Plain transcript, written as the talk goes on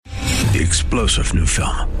The explosive new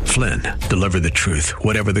film, Flynn, deliver the truth,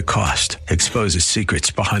 whatever the cost, exposes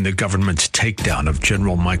secrets behind the government's takedown of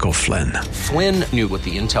General Michael Flynn. Flynn knew what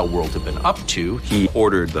the intel world had been up to. He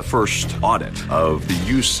ordered the first audit of the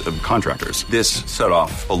use of contractors. This set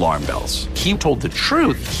off alarm bells. He told the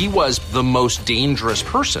truth. He was the most dangerous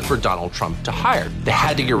person for Donald Trump to hire. They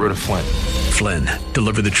had to get rid of Flynn. Flynn,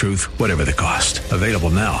 deliver the truth, whatever the cost. Available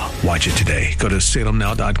now. Watch it today. Go to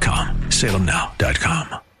salemnow.com.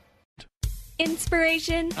 salemnow.com.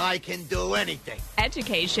 Inspiration. I can do anything.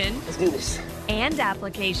 Education. Let's do this. And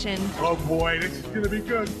application. Oh boy, this is going to be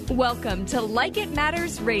good. Welcome to Like It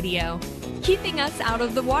Matters Radio. Keeping us out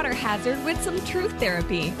of the water hazard with some truth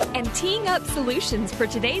therapy. And teeing up solutions for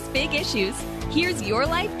today's big issues. Here's your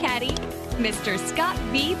life caddy, Mr. Scott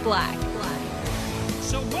V. Black.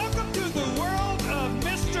 So welcome to the world of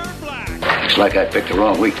Mr. Black. Looks like I picked the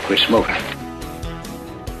wrong week to quit smoking.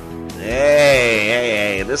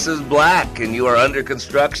 Hey, this is Black, and you are under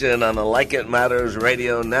construction on the Like It Matters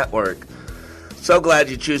Radio Network. So glad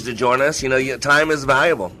you choose to join us. You know, time is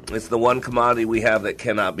valuable. It's the one commodity we have that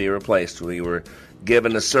cannot be replaced. We were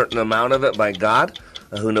given a certain amount of it by God,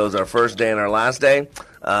 who knows our first day and our last day,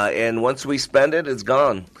 and once we spend it, it's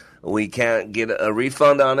gone. We can't get a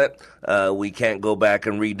refund on it. We can't go back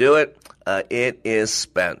and redo it. It is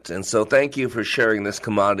spent. And so thank you for sharing this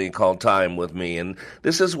commodity called time with me. And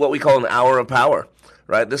this is what we call an hour of power,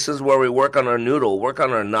 right? This is where we work on our noodle, work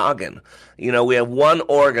on our noggin. You know, we have one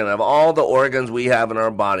organ of all the organs we have in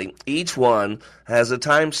our body. Each one has a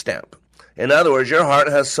timestamp. In other words, your heart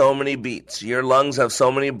has so many beats. Your lungs have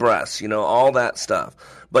so many breaths, you know, all that stuff.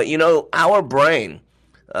 But, you know, our brain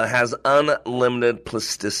has unlimited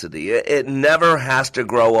plasticity. It never has to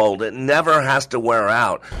grow old. It never has to wear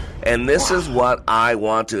out. And this is what I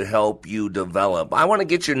want to help you develop. I want to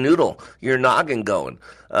get your noodle, your noggin going.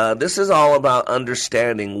 This is all about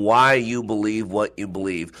understanding why you believe what you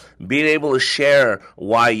believe, being able to share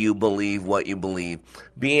why you believe what you believe,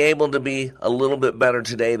 being able to be a little bit better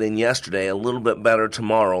today than yesterday, a little bit better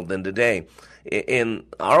tomorrow than today. In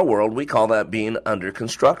our world, we call that being under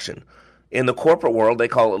construction. In the corporate world, they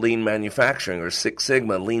call it lean manufacturing or Six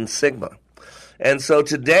Sigma, Lean Sigma. And so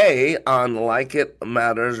today on Like It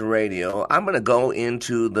Matters Radio, I'm going to go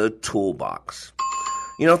into the toolbox.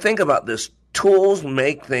 You know, think about this. Tools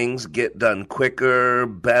make things get done quicker,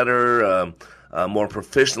 better, more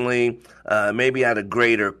proficiently, maybe at a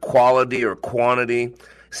greater quality or quantity.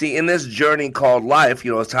 See, in this journey called life,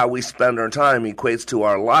 you know, it's how we spend our time, equates to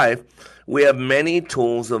our life. We have many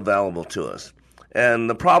tools available to us. And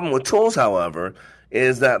the problem with tools, however,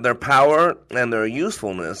 is that their power and their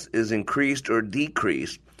usefulness is increased or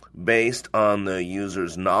decreased based on the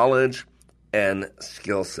user's knowledge and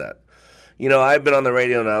skill set. You know, I've been on the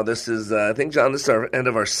radio now. This is, I think, John, this is our end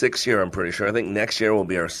of our 6th year, I'm pretty sure. I think next year will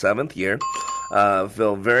be our 7th year. I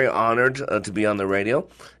feel very honored to be on the radio.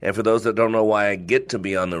 And for those that don't know why I get to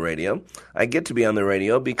be on the radio, I get to be on the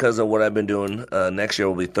radio because of what I've been doing. Next year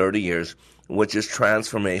will be 30 years, which is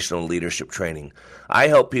transformational leadership training. I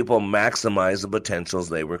help people maximize the potentials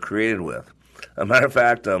they were created with. As a matter of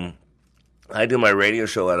fact, I do my radio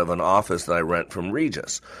show out of an office that I rent from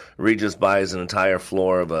Regis. Regis buys an entire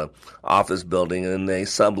floor of a office building, and they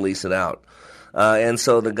sublease it out. And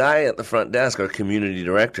so the guy at the front desk, our community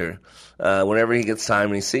director, whenever he gets time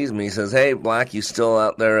and he sees me, he says, "Hey, Black, you still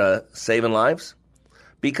out there saving lives?"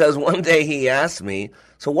 Because one day he asked me,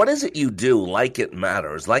 "So what is it you do, Like It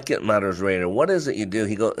Matters, Like It Matters Radio? What is it you do?"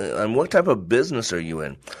 He goes, "And what type of business are you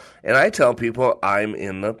in?" And I tell people I'm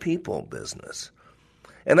in the people business.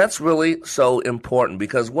 And that's really so important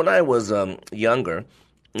because when I was younger,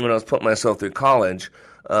 when I was putting myself through college,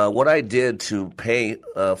 what I did to pay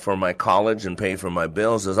for my college and pay for my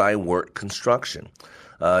bills is I worked construction.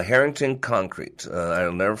 Harrington Concrete.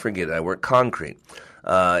 I'll never forget it. I worked concrete.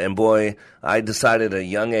 And boy, I decided at a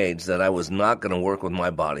young age that I was not going to work with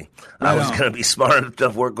my body. I was going to be smart enough to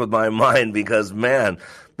work with my mind because, man,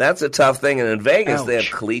 that's a tough thing. And in Vegas, they have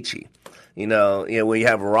caliche. You know, where you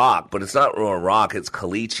have rock, but it's not real rock, it's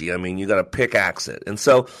caliche. I mean, you got to pickaxe it. And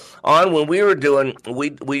so when we were doing, we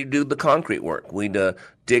do the concrete work. We'd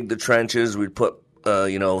dig the trenches, we'd put,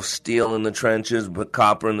 steel in the trenches, put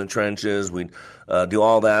copper in the trenches, we'd do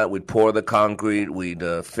all that, we'd pour the concrete, we'd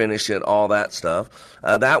finish it, all that stuff.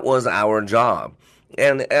 That was our job.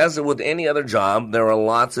 And as with any other job, there are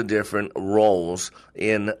lots of different roles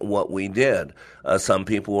in what we did. Some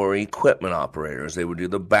people were equipment operators. They would do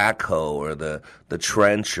the backhoe or the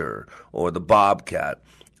trencher or the bobcat.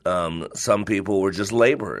 Some people were just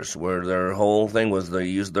laborers, where their whole thing was they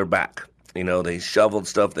used their back. You know, they shoveled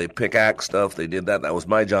stuff, they pickaxe stuff, they did that. That was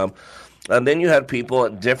my job. And then you had people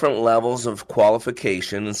at different levels of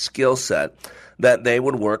qualification and skill set that they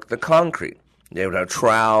would work the concrete. They would have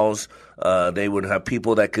trowels. They would have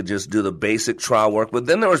people that could just do the basic trowel work. But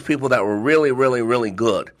then there was people that were really, really, really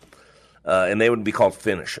good, and they would be called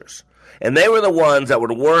finishers. And they were the ones that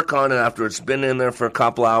would work on it after it's been in there for a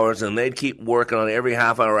couple hours, and they'd keep working on it every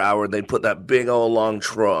half hour. They'd put that big old long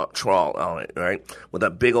trowel on it, right, with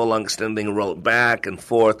that big old long extended thing and roll it back and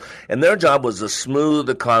forth. And their job was to smooth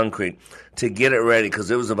the concrete to get it ready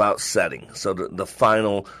because it was about setting, so the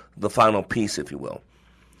final piece, if you will.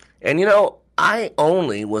 And, you know, I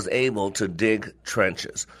only was able to dig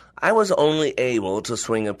trenches. I was only able to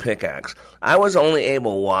swing a pickaxe. I was only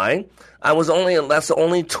able, why? That's the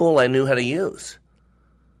only tool I knew how to use.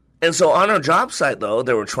 And so on our job site, though,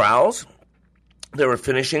 there were trowels, there were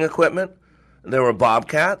finishing equipment, there were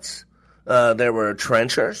bobcats, there were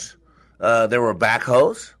trenchers, there were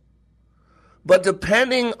backhoes. But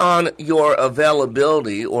depending on your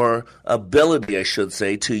availability or ability, I should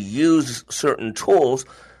say, to use certain tools,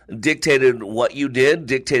 dictated what you did,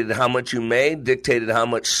 dictated how much you made, dictated how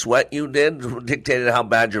much sweat you did, dictated how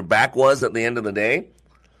bad your back was at the end of the day.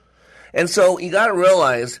 And so you got to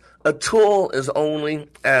realize a tool is only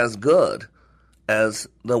as good as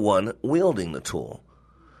the one wielding the tool.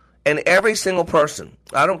 And every single person,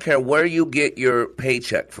 I don't care where you get your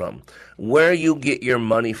paycheck from, where you get your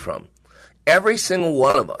money from, every single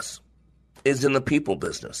one of us is in the people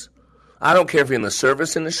business. I don't care if you're in the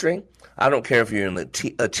service industry. I don't care if you're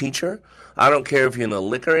a teacher. I don't care if you're in the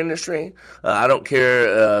liquor industry. I don't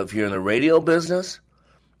care if you're in the radio business.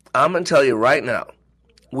 I'm going to tell you right now,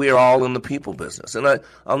 we are all in the people business. And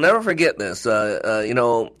I'll never forget this. I think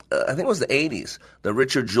it was the 80s, the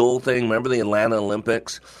Richard Jewell thing. Remember the Atlanta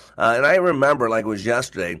Olympics? And I remember, like it was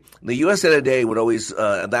yesterday, the USA Today would always,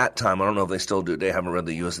 at that time, I don't know if they still do, they haven't read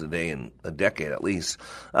the USA Today in a decade at least,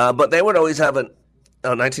 but they would always have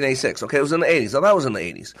 1986. Okay, it was in the 80s. I thought it was in the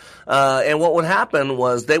 80s. And what would happen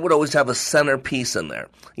was they would always have a centerpiece in there.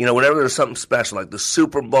 You know, whenever there was something special, like the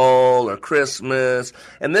Super Bowl or Christmas.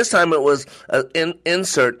 And this time it was an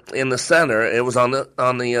insert in the center. It was on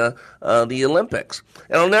the Olympics.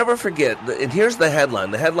 And I'll never forget. And here's the headline.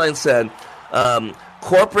 The headline said,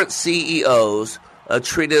 "Corporate CEOs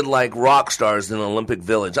treated like rock stars in the Olympic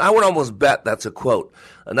Village." I would almost bet that's a quote.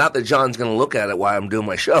 Not that John's going to look at it while I'm doing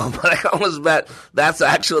my show, but I almost bet that's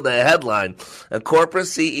actually the headline. Corporate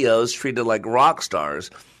CEOs treated like rock stars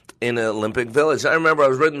in an Olympic Village. I remember I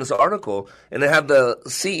was reading this article, and it had the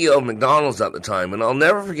CEO of McDonald's at the time, and I'll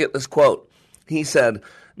never forget this quote. He said,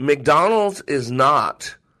 "McDonald's is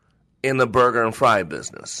not in the burger and fry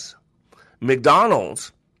business.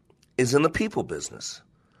 McDonald's is in the people business.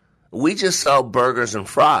 We just sell burgers and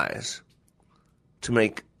fries to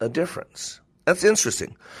make a difference." That's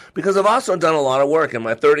interesting because I've also done a lot of work in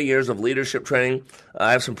my 30 years of leadership training.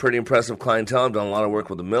 I have some pretty impressive clientele. I've done a lot of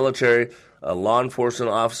work with the military, law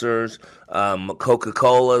enforcement officers.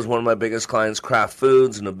 Coca-Cola is one of my biggest clients, Kraft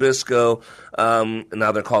Foods, Nabisco.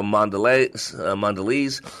 Now they're called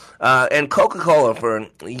Mondelez. And Coca-Cola for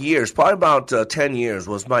years, probably about 10 years,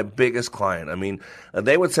 was my biggest client. I mean,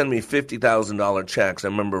 they would send me $50,000 checks. I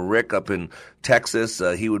remember Rick up in Texas.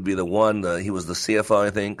 He would be the one. He was the CFO,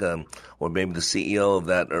 I think, or maybe the CEO of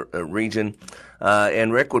that region.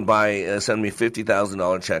 And Rick would send me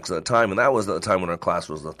 $50,000 checks at the time, and that was at the time when our class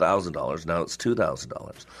was $1,000. Now it's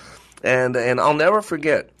 $2,000. And I'll never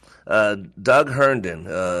forget Doug Herndon,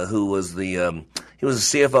 who was he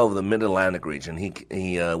was the CFO of the Mid-Atlantic region.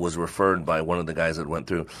 He was referred by one of the guys that went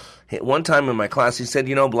through. One time in my class, he said,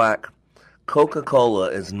 "You know, Black, Coca-Cola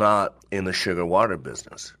is not in the sugar water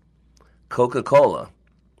business. Coca-Cola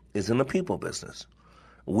is in the people business.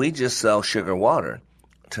 We just sell sugar water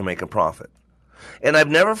to make a profit." And I've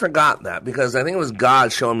never forgot that because I think it was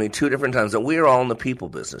God showing me 2 different times that we are all in the people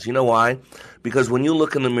business. You know why? Because when you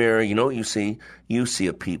look in the mirror, you know what you see? You see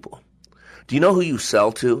a people. Do you know who you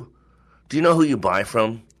sell to? Do you know who you buy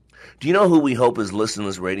from? Do you know who we hope is listening to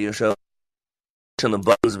this radio show? And the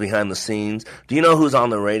buttons behind the scenes. Do you know who's on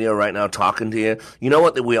the radio right now talking to you? You know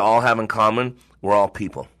what we all have in common? We're all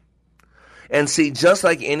people. And see, just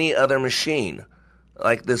like any other machine,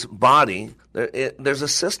 like this body, there's a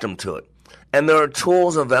system to it. And there are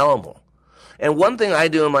tools available. And one thing I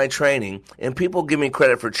do in my training, and people give me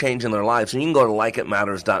credit for changing their lives, and you can go to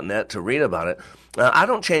likeitmatters.net to read about it, I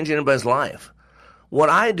don't change anybody's life. What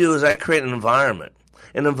I do is I create an environment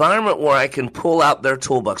where I can pull out their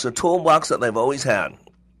toolbox, a toolbox that they've always had,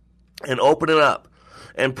 and open it up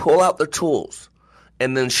and pull out the tools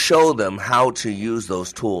and then show them how to use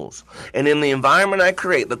those tools. And in the environment I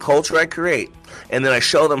create, the culture I create, and then I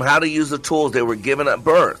show them how to use the tools they were given at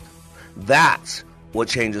birth, that's what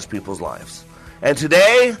changes people's lives. And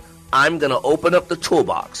today, I'm going to open up the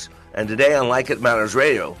toolbox. And today on Like It Matters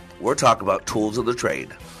Radio, we're talking about tools of the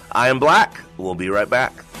trade. I am Black. We'll be right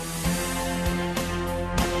back.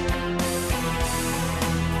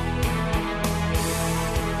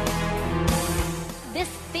 This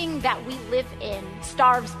thing that we live in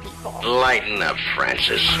starves people. Lighten up,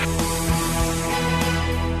 Francis.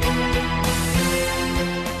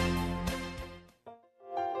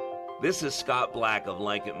 This is Scott Black of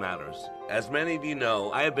Like It Matters. As many of you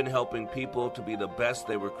know, I have been helping people to be the best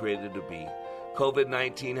they were created to be.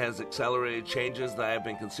 COVID-19 has accelerated changes that I have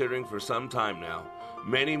been considering for some time now.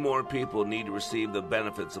 Many more people need to receive the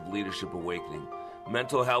benefits of Leadership Awakening.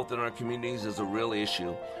 Mental health in our communities is a real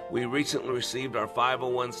issue. We recently received our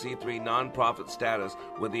 501c3 nonprofit status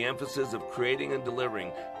with the emphasis of creating and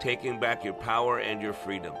delivering, taking back your power and your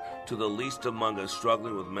freedom to the least among us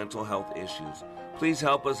struggling with mental health issues. Please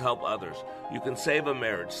help us help others. You can save a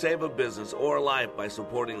marriage, save a business, or a life by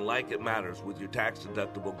supporting Like It Matters with your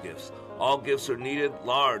tax-deductible gifts. All gifts are needed,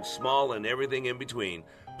 large, small, and everything in between.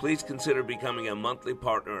 Please consider becoming a monthly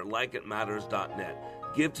partner at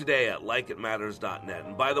likeitmatters.net. Give today at likeitmatters.net.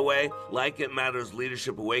 And by the way, Like It Matters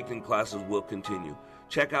Leadership Awakening classes will continue.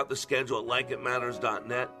 Check out the schedule at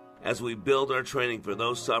likeitmatters.net as we build our training for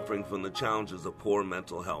those suffering from the challenges of poor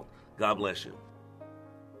mental health. God bless you.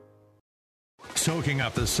 Soaking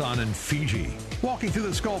up the sun in Fiji, walking through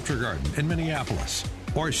the Sculpture Garden in Minneapolis,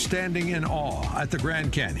 or standing in awe at the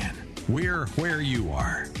Grand Canyon. We're where you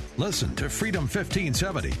are. Listen to Freedom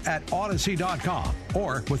 1570 at Odyssey.com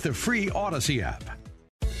or with the free Odyssey app.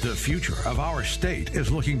 The future of our state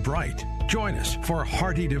is looking bright. Join us for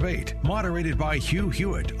Hearty Debate, moderated by Hugh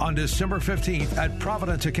Hewitt on December 15th at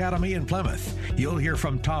Providence Academy in Plymouth. You'll hear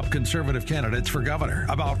from top conservative candidates for governor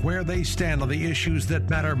about where they stand on the issues that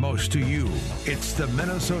matter most to you. It's the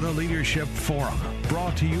Minnesota Leadership Forum,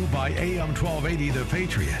 brought to you by AM 1280 The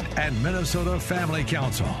Patriot and Minnesota Family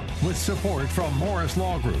Council, with support from Morris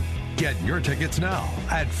Law Group. Get your tickets now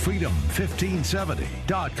at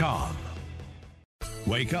freedom1570.com.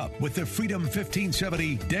 Wake up with the Freedom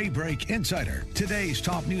 1570 Daybreak Insider. Today's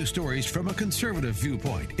top news stories from a conservative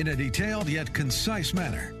viewpoint in a detailed yet concise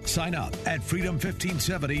manner. Sign up at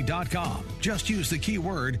freedom1570.com. Just use the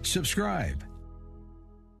keyword subscribe.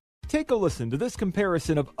 Take a listen to this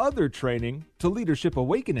comparison of other training to Leadership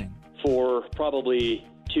Awakening. For probably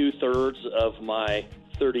 2/3 of my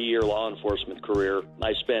 30-year law enforcement career,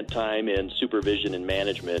 I spent time in supervision and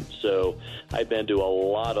management, so I've been to a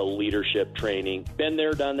lot of leadership training. Been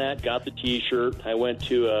there, done that, got the T-shirt. I went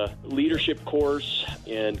to a leadership course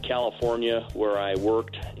in California where I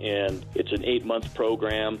worked, and it's an 8-month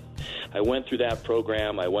program. I went through that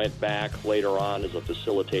program. I went back later on as a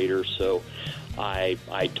facilitator, so I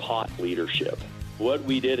taught leadership. What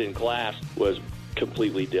we did in class was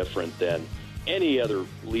completely different than any other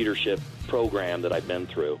leadership program that I've been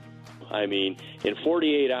through. I mean, in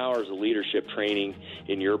 48 hours of leadership training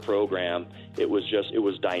in your program, it was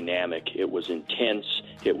dynamic. It was intense.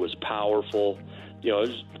 It was powerful. You know,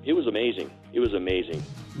 it was amazing. It was amazing.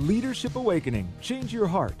 Leadership Awakening. Change your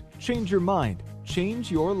heart. Change your mind.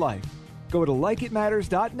 Change your life. Go to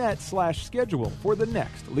likeitmatters.net/schedule for the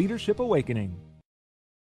next Leadership Awakening.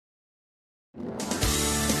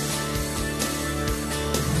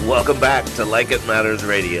 Welcome back to Like It Matters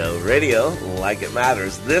Radio. Radio, like it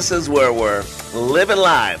matters. This is where we're living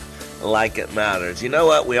life like it matters. You know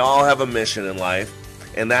what? We all have a mission in life,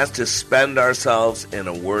 and that's to spend ourselves in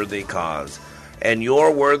a worthy cause. And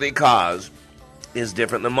your worthy cause is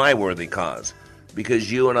different than my worthy cause,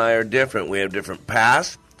 because you and I are different. We have different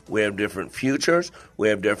pasts. We have different futures. We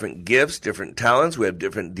have different gifts, different talents. We have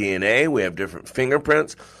different DNA. We have different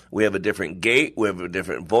fingerprints. We have a different gait. We have a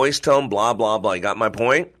different voice tone, blah, blah, blah. You got my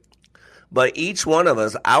point? But each one of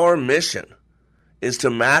us, our mission is to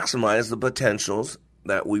maximize the potentials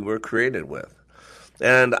that we were created with.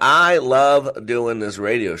 And I love doing this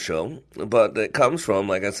radio show, but it comes from,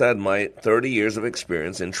 like I said, my 30 years of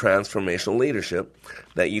experience in transformational leadership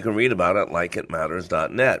that you can read about at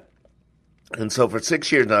likeitmatters.net. And so for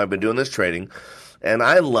 6 years now, I've been doing this training, and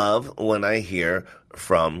I love when I hear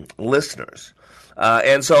from listeners.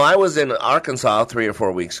 And so I was in Arkansas 3 or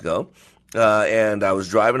 4 weeks ago, and I was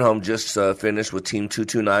driving home, just finished with Team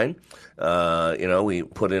 229. We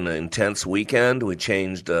put in an intense weekend. We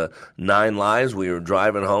changed 9 lives. We were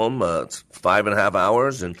driving home. It's 5.5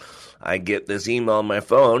 hours, and I get this email on my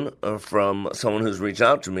phone from someone who's reached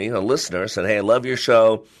out to me, a listener, said, "Hey, I love your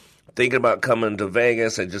show. Thinking about coming to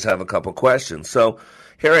Vegas. I just have a couple questions." So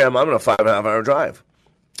here I am. I'm on a 5.5 hour drive.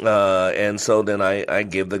 And so then I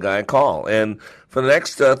give the guy a call. And for the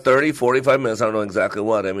next 30, 45 minutes, I don't know exactly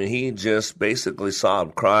what. I mean, he just basically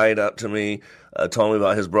sobbed, cried up to me, told me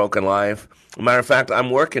about his broken life. Matter of fact, I'm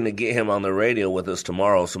working to get him on the radio with us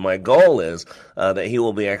tomorrow. So my goal is that he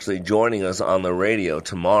will be actually joining us on the radio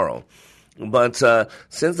tomorrow. But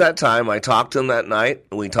since that time, I talked to him that night.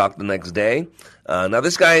 We talked the next day. Now,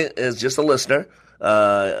 this guy is just a listener.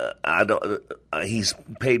 He's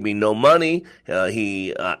paid me no money.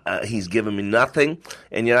 He's given me nothing.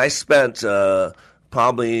 And yet I spent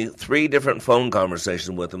probably 3 different phone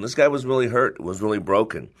conversations with him. This guy was really hurt, was really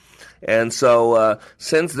broken. And so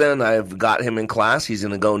since then, I've got him in class. He's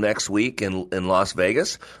going to go next week in Las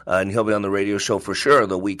Vegas, and he'll be on the radio show for sure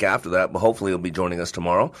the week after that, but hopefully he'll be joining us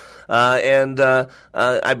tomorrow. And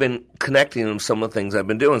I've been connecting him some of the things I've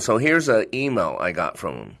been doing. So here's an email I got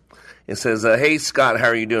from him. It says, hey, Scott, how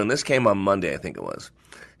are you doing? This came on Monday, I think it was.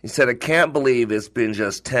 He said, I can't believe it's been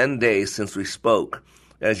just 10 days since we spoke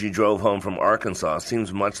as you drove home from Arkansas.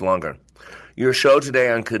 Seems much longer. Your show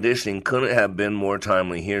today on conditioning couldn't have been more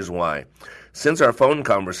timely. Here's why. Since our phone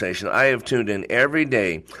conversation, I have tuned in every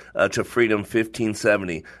day to Freedom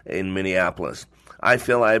 1570 in Minneapolis. I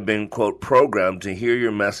feel I have been, quote, programmed to hear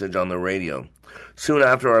your message on the radio. Soon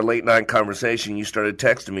after our late-night conversation, you started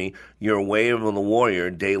texting me your Way of the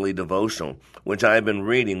Warrior daily devotional, which I have been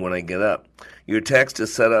reading when I get up. Your text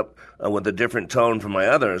is set up with a different tone from my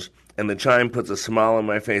others, and the chime puts a smile on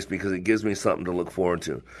my face because it gives me something to look forward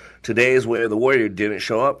to. Today's Way of the Warrior didn't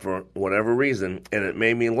show up for whatever reason, and it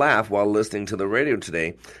made me laugh while listening to the radio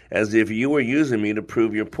today, as if you were using me to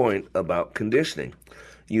prove your point about conditioning.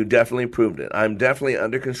 You definitely proved it. I'm definitely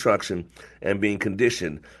under construction and being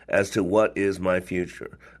conditioned as to what is my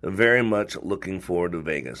future. I'm very much looking forward to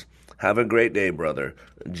Vegas. Have a great day, brother.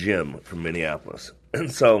 Jim from Minneapolis. And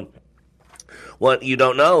so what you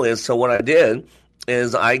don't know is, so what I did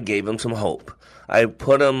is I gave him some hope. I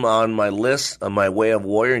put him on my list of my Way of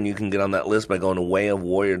Warrior, and you can get on that list by going to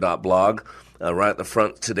wayofwarrior.blog. Right at the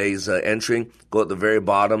front of today's entry, go at the very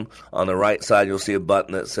bottom. On the right side, you'll see a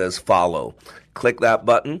button that says follow. Click that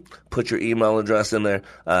button, put your email address in there,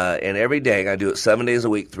 and every day, I do it 7 days a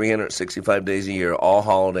week, 365 days a year, all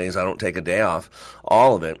holidays. I don't take a day off,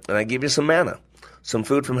 all of it. And I give you some manna, some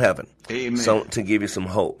food from heaven. Amen. So, to give you some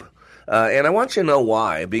hope. And I want you to know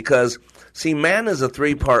why, because, see, man is a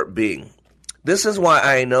 3-part being. This is why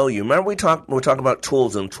I know you. Remember we talk about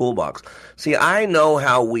tools and toolbox. See, I know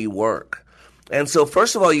how we work. And so,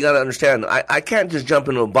 first of all, you got to understand, I can't just jump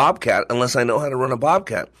into a Bobcat unless I know how to run a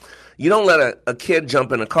Bobcat. You don't let a kid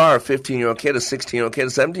jump in a car, a 15-year-old kid, a 16-year-old kid, a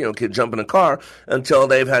 17-year-old kid jump in a car until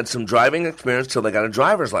they've had some driving experience, until they got a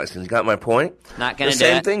driver's license. You got my point? Not going to do it.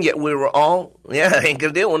 The same thing, yet we were all, ain't going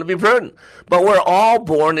to do it, want to be prudent. But we're all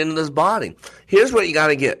born into this body. Here's what you got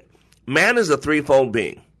to get. Man is a 3-fold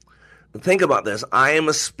being. Think about this. I am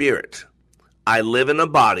a spirit. I live in a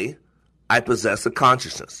body. I possess a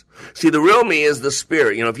consciousness. See, the real me is the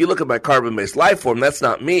spirit. You know, if you look at my carbon-based life form, that's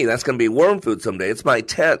not me. That's going to be worm food someday. It's my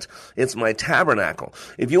tent. It's my tabernacle.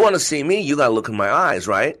 If you want to see me, you got to look in my eyes,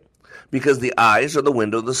 right? Because the eyes are the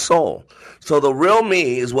window of the soul. So the real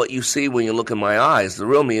me is what you see when you look in my eyes. The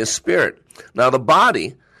real me is spirit. Now, the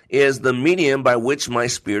body is the medium by which my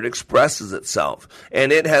spirit expresses itself.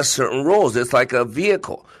 And it has certain rules. It's like a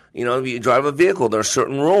vehicle. You know, if you drive a vehicle, there are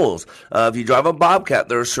certain rules. If you drive a Bobcat,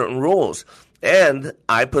 there are certain rules. And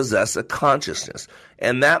I possess a consciousness.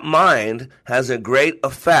 And that mind has a great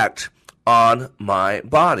effect on my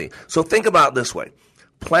body. So think about it this way.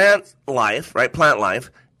 Plant life, right? Plant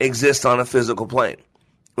life exists on a physical plane,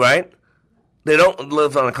 right? They don't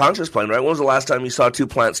live on a conscious plane, right? When was the last time you saw 2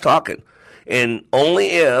 plants talking? And only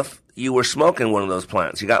if you were smoking one of those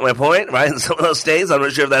plants. You got my point, right? In some of those states, I'm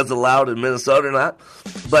not sure if that's allowed in Minnesota or not.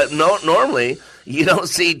 But normally, you don't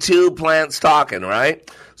see 2 plants talking, right?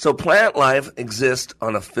 So plant life exists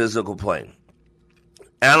on a physical plane.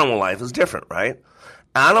 Animal life is different, right?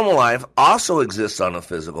 Animal life also exists on a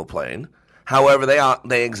physical plane. However,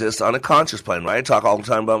 they exist on a conscious plane, right? I talk all the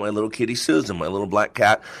time about my little kitty Susan, my little black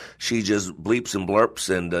cat. She just bleeps and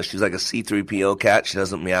blurps, and she's like a C-3PO cat. She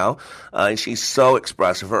doesn't meow. And she's so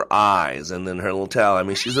expressive. Her eyes and then her little tail. I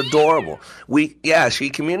mean, she's adorable. She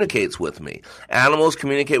communicates with me. Animals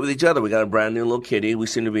communicate with each other. We got a brand new little kitty. We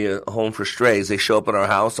seem to be a home for strays. They show up at our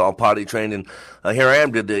house, all potty trained, and here I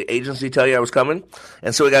am. Did the agency tell you I was coming?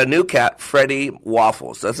 And so we got a new cat, Freddie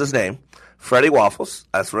Waffles. That's his name. Freddie Waffles.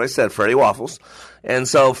 That's what I said, Freddie Waffles. And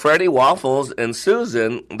so Freddie Waffles and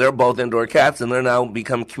Susan, they're both indoor cats, and they're now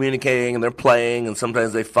become communicating, and they're playing, and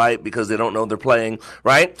sometimes they fight because they don't know they're playing,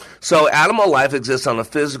 right? So animal life exists on a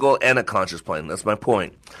physical and a conscious plane. That's my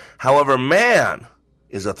point. However, man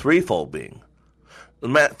is a 3-fold being.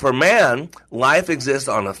 For man, life exists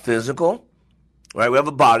on a physical, right? We have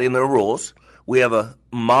a body and there are rules. We have a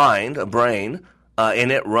mind, a brain,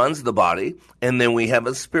 and it runs the body. And then we have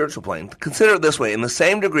a spiritual plane. Consider it this way. In the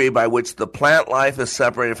same degree by which the plant life is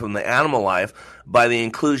separated from the animal life by the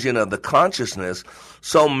inclusion of the consciousness,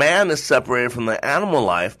 so man is separated from the animal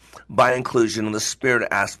life by inclusion of the spirit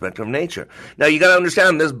aspect of nature. Now you got to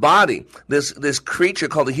understand this body, this creature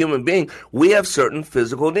called a human being, we have certain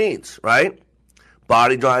physical needs, right?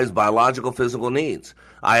 Body drives biological, physical needs.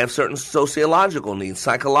 I have certain sociological needs,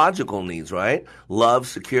 psychological needs, right? Love,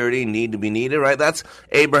 security, need to be needed, right? That's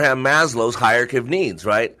Abraham Maslow's hierarchy of needs,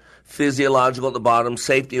 right? Physiological at the bottom,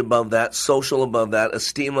 safety above that, social above that,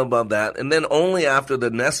 esteem above that, and then only after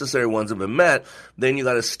the necessary ones have been met, then you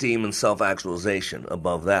got esteem and self-actualization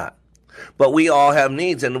above that. But we all have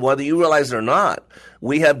needs, and whether you realize it or not,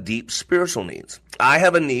 we have deep spiritual needs. I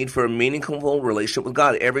have a need for a meaningful relationship with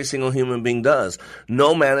God. Every single human being does.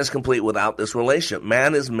 No man is complete without this relationship.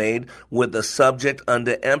 Man is made with the subject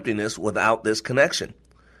unto emptiness without this connection,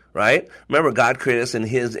 right? Remember, God created us in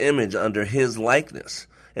his image under his likeness.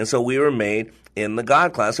 And so we were made in the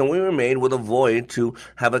God class, and we were made with a void to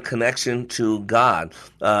have a connection to God.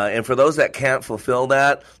 And for those that can't fulfill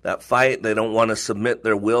that fight, they don't want to submit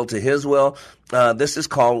their will to his will, this is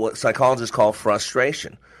called what psychologists call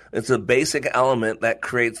frustration. It's a basic element that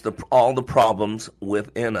creates all the problems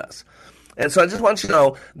within us. And so I just want you to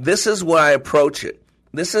know, this is where I approach it.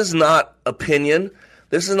 This is not opinion.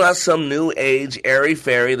 This is not some new age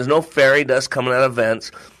airy-fairy. There's no fairy dust coming out of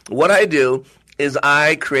vents. What I do is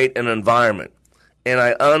I create an environment, and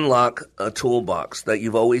I unlock a toolbox that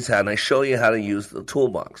you've always had, and I show you how to use the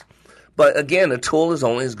toolbox. But again, a tool is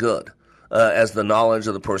only as good as the knowledge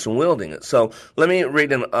of the person wielding it. So let me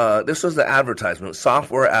read this was the advertisement,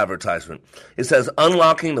 software advertisement. It says,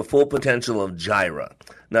 unlocking the full potential of Jira.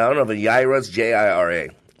 Now, I don't know if Jira is Jira.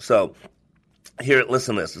 So here,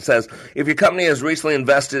 listen to this. It says, if your company has recently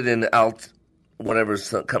invested in whatever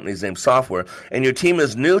company's name, software, and your team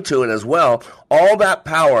is new to it as well, all that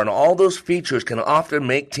power and all those features can often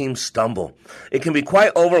make teams stumble. It can be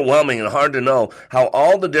quite overwhelming and hard to know how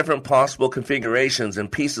all the different possible configurations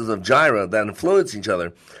and pieces of Jira that influence each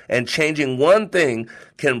other, and changing one thing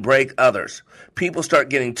can break others. People start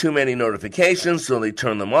getting too many notifications, so they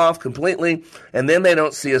turn them off completely, and then they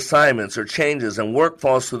don't see assignments or changes, and work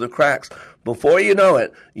falls through the cracks. Before you know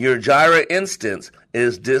it, your Jira instance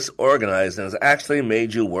is disorganized and has actually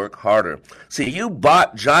made you work harder. See, you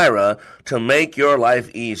bought Jira to make your life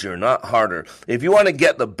easier, not harder. If you want to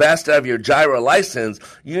get the best out of your Jira license,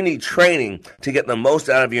 you need training to get the most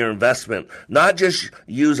out of your investment. Not just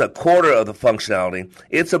use a quarter of the functionality.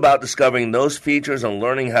 It's about discovering those features and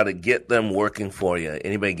learning how to get them working for you.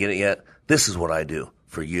 Anybody get it yet? This is what I do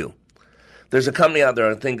for you. There's a company out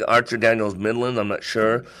there, I think Archer Daniels Midland, I'm not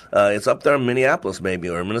sure. It's up there in Minneapolis maybe,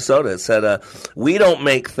 or Minnesota. It said, we don't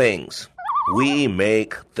make things. We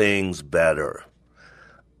make things better.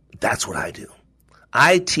 That's what I do.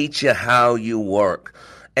 I teach you how you work.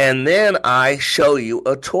 And then I show you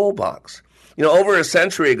a toolbox. You know, over a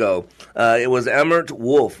century ago, it was Emmett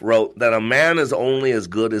Wolf wrote that a man is only as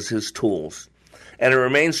good as his tools. And it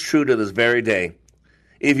remains true to this very day.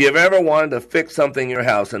 If you've ever wanted to fix something in your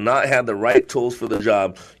house and not have the right tools for the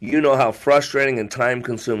job, you know how frustrating and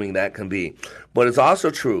time-consuming that can be. But it's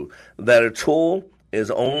also true that a tool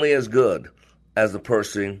is only as good as the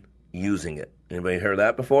person using it. Anybody heard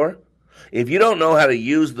that before? If you don't know how to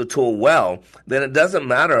use the tool well, then it doesn't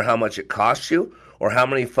matter how much it costs you or how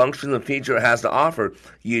many functions and features it has to offer.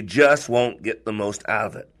 You just won't get the most out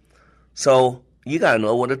of it. So you got to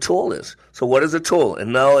know what a tool is. So what is a tool?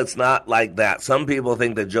 And no, it's not like that. Some people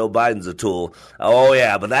think that Joe Biden's a tool. Oh,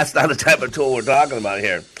 yeah, but that's not the type of tool we're talking about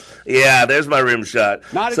here. Yeah, there's my rim shot.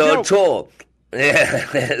 Not a joke. So a tool. Yeah,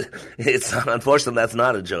 it's unfortunately that's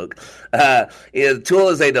not a joke. A tool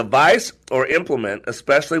is a device or implement,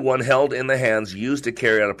 especially one held in the hands, used to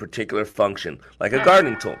carry out a particular function, like a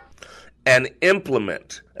gardening tool. An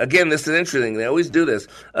implement. Again, this is interesting. They always do this,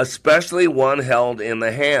 especially one held in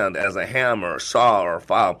the hand as a hammer, saw, or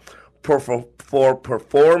file, for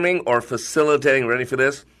performing or facilitating, ready for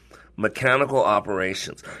this, mechanical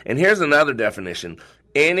operations. And here's another definition.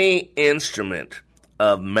 Any instrument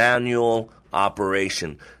of manual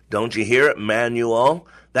operation. Don't you hear it? Manual.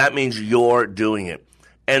 That means you're doing it.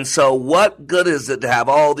 And so what good is it to have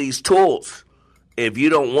all these tools if you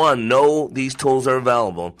don't, one, know these tools are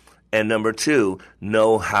available, and number two,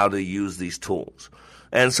 know how to use these tools.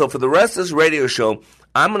 And so for the rest of this radio show,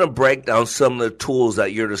 I'm going to break down some of the tools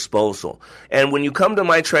at your disposal. And when you come to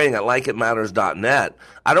my training at likeitmatters.net,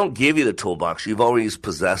 I don't give you the toolbox. You've already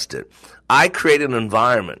possessed it. I create an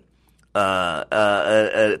environment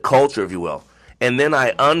culture, if you will. And then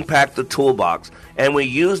I unpack the toolbox, and we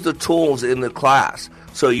use the tools in the class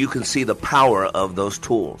so you can see the power of those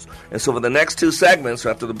tools. And so for the next 2 segments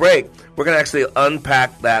after the break, we're going to actually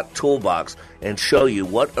unpack that toolbox and show you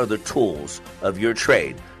what are the tools of your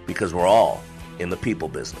trade, because we're all in the people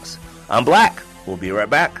business. I'm Black. We'll be right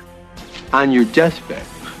back. On your deathbed,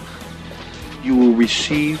 you will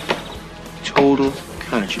receive total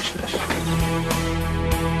consciousness.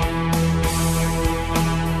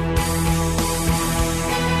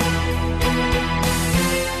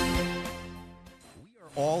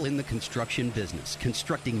 All in the construction business,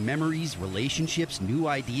 constructing memories, relationships, new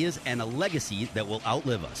ideas, and a legacy that will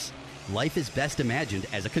outlive us. Life is best imagined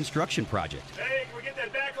as a construction project. Hey, can we get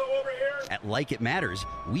that backhoe over here? At Like It Matters,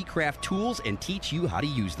 we craft tools and teach you how to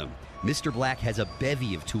use them. Mr. Black has a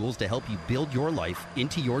bevy of tools to help you build your life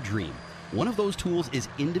into your dream. One of those tools is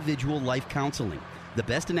individual life counseling. The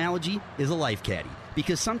best analogy is a life caddy,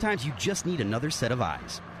 because sometimes you just need another set of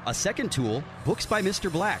eyes. A second tool, Books by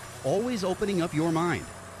Mr. Black, always opening up your mind.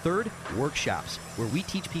 Third, workshops, where we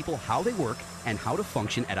teach people how they work and how to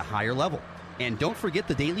function at a higher level. And don't forget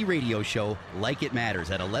the daily radio show, Like It Matters,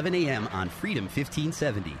 at 11 a.m. on Freedom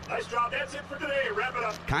 1570. Nice job. That's it for today. Wrap it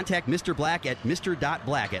up. Contact Mr. Black at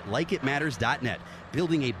mr.black@likeitmatters.net.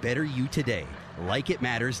 Building a better you today.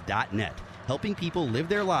 Likeitmatters.net. Helping people live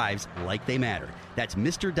their lives like they matter. That's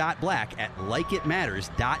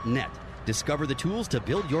mr.black@likeitmatters.net. Discover the tools to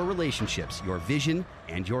build your relationships, your vision,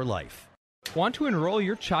 and your life. Want to enroll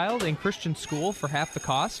your child in Christian school for half the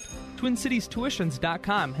cost?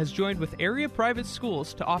 TwinCitiesTuitions.com has joined with area private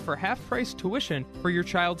schools to offer half-price tuition for your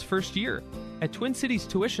child's first year. At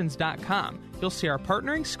TwinCitiesTuitions.com, you'll see our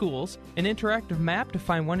partnering schools, an interactive map to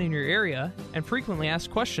find one in your area, and frequently asked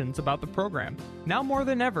questions about the program. Now more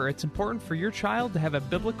than ever, it's important for your child to have a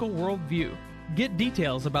biblical worldview. Get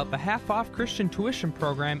details about the half-off Christian tuition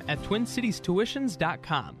program at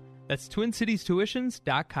TwinCitiesTuitions.com. That's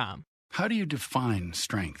TwinCitiesTuitions.com. How do you define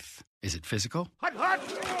strength? Is it physical?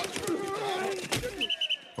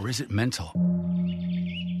 Or is it mental?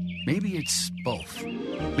 Maybe it's both.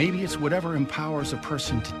 Maybe it's whatever empowers a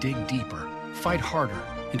person to dig deeper, fight harder,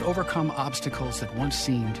 and overcome obstacles that once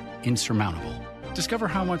seemed insurmountable. Discover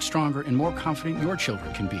how much stronger and more confident your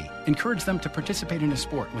children can be. Encourage them to participate in a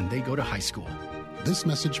sport when they go to high school. This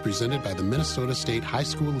message presented by the Minnesota State High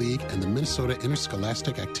School League and the Minnesota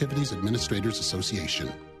Interscholastic Activities Administrators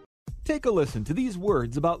Association. Take a listen to these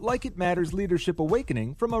words about Like It Matters Leadership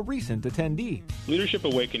Awakening from a recent attendee. Leadership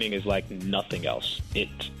Awakening is like nothing else.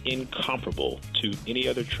 It's incomparable to any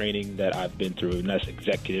other training that I've been through, and that's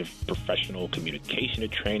executive, professional communication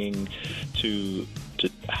training to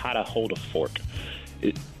how to hold a fork.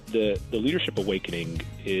 The Leadership Awakening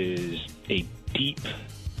is a deep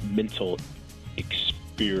mental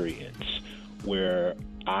experience where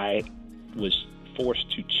I was forced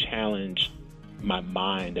to challenge my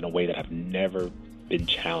mind in a way that I've never been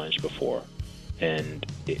challenged before, and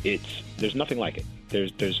there's nothing like it.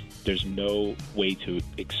 There's no way to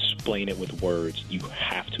explain it with words. You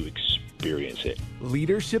have to experience it.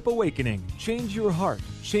 Leadership Awakening. Change your heart,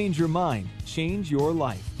 change your mind, change your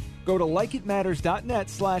life. Go to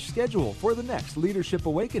likeitmatters.net/schedule for the next Leadership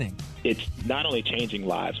Awakening. It's not only changing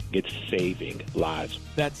lives, it's saving lives.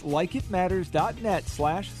 That's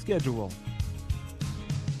likeitmatters.net/schedule.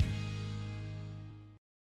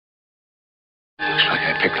 Looks like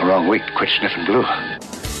I picked the wrong week to quit sniffing glue.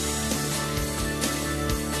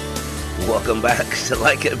 Welcome back to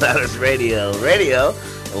Like It Matters Radio. Radio,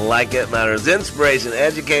 like it matters. Inspiration,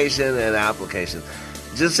 education, and application.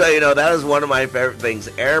 Just so you know, that is one of my favorite things.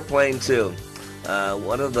 Airplane 2.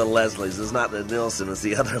 One of the Leslies. It's not the Nielsen, it's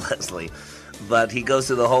the other Leslie. But he goes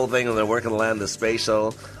through the whole thing when they're working to land the space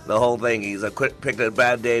shuttle. The whole thing. He's picked a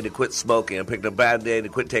bad day to quit smoking. Picked a bad day to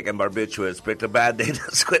quit taking barbiturates. Picked a bad day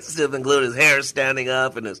to quit sniffing glue. His hair standing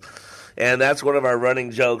up. And that's one of our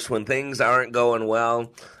running jokes. When things aren't going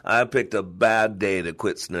well, I picked a bad day to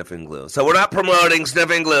quit sniffing glue. So we're not promoting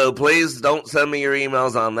sniffing glue. Please don't send me your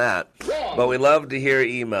emails on that. But we love to hear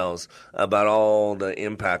emails about all the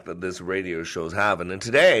impact that this radio show is having. And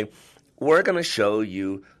today, we're going to show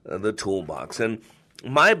you the toolbox. And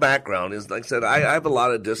my background is, like I said, I have a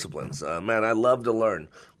lot of disciplines. Man, I love to learn.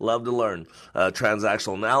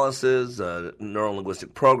 Transactional analysis,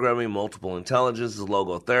 neuro-linguistic programming, multiple intelligence,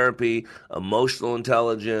 logotherapy, emotional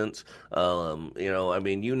intelligence,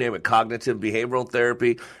 you name it, cognitive behavioral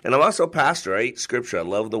therapy. And I'm also a pastor. I eat scripture. I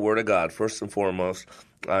love the Word of God. First and foremost,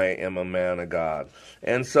 I am a man of God.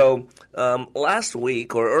 And so last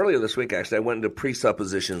week, or earlier this week, actually, I went into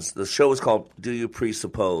presuppositions. The show is called Do You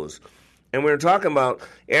Presuppose? And we were talking about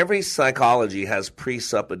every psychology has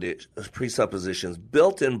presuppositions,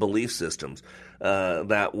 built-in belief systems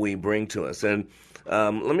that we bring to us. And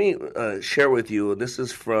let me share with you, this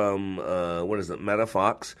is from,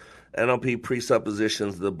 MetaFox, NLP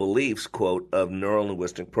Presuppositions, the Beliefs, quote, of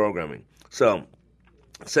Neuro-Linguistic Programming. So,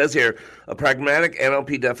 it says here, a pragmatic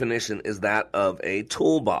NLP definition is that of a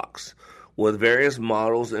toolbox with various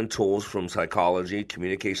models and tools from psychology,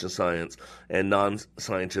 communication science, and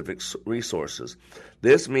non-scientific resources.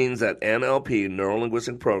 This means that NLP,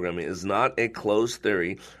 Neuro-Linguistic Programming, is not a closed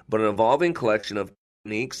theory, but an evolving collection of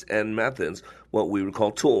techniques and methods, what we would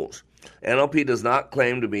call tools. NLP does not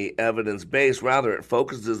claim to be evidence-based. Rather, it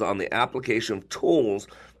focuses on the application of tools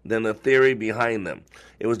than the theory behind them.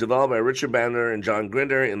 It was developed by Richard Bandler and John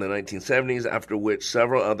Grinder in the 1970s, after which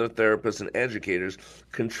several other therapists and educators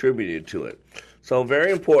contributed to it. So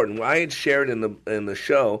very important. I had shared in the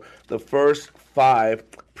show the first 5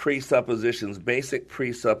 presuppositions, basic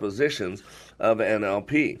presuppositions of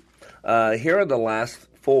NLP. Here are the last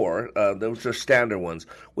 4. Those are standard ones.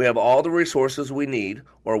 We have all the resources we need,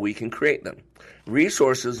 or we can create them.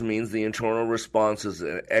 Resources means the internal responses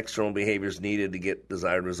and external behaviors needed to get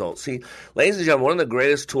desired results. See, ladies and gentlemen, one of the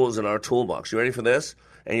greatest tools in our toolbox, you ready for this?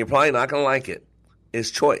 And you're probably not going to like it, is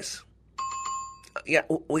choice. Yeah,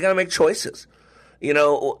 we got to make choices. You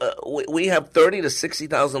know, we have 30 to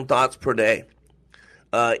 60,000 thoughts per day.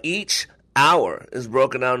 Each hour is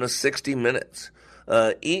broken down to 60 minutes.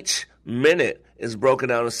 Each minute is broken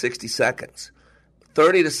down to 60 seconds.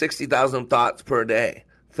 30 to 60,000 thoughts per day.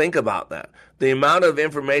 Think about that. The amount of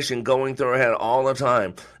information going through our head all the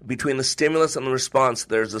time, between the stimulus and the response,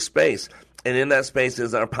 there's a space. And in that space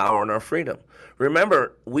is our power and our freedom.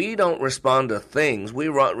 Remember, we don't respond to things. We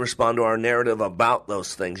respond to our narrative about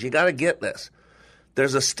those things. You got to get this.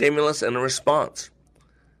 There's a stimulus and a response.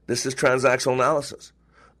 This is transactional analysis.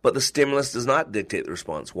 But the stimulus does not dictate the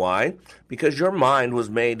response. Why? Because your mind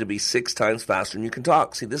was made to be 6 times faster than you can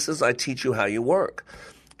talk. See, this is I teach you how you work.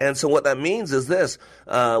 And so what that means is this,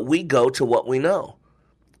 we go to what we know.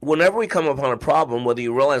 Whenever we come upon a problem, whether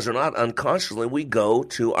you realize or not, unconsciously, we go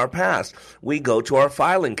to our past. We go to our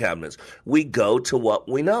filing cabinets. We go to what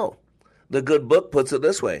we know. The good book puts it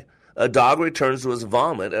this way. A dog returns to his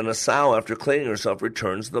vomit, and a sow, after cleaning herself,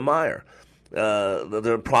 returns to the mire.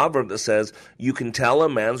 The proverb that says, you can tell a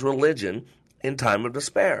man's religion in time of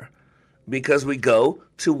despair. Because we go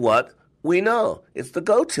to what we know. It's the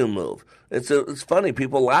go-to move. It's funny.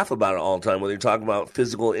 People laugh about it all the time, whether you're talking about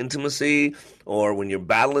physical intimacy or when you're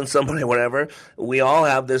battling somebody or whatever. We all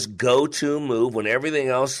have this go-to move. When everything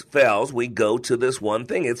else fails, we go to this one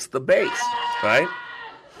thing. It's the base, right?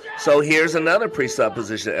 So here's another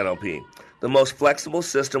presupposition of NLP. The most flexible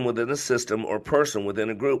system within a system or person within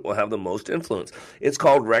a group will have the most influence. It's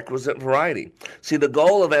called requisite variety. See, the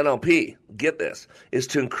goal of NLP, get this, is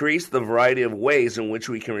to increase the variety of ways in which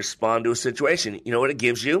we can respond to a situation. You know what it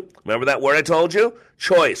gives you? Remember that word I told you?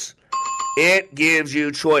 Choice. It gives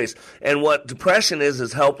you choice. And what depression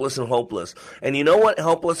is helpless and hopeless. And you know what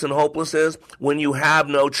helpless and hopeless is? When you have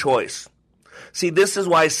no choice. See, this is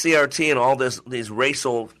why CRT and all these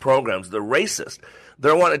racial programs, they're racist.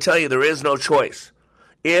 They want to tell you there is no choice.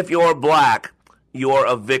 If you're black, you're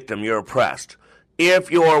a victim. You're oppressed. If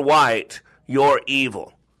you're white, you're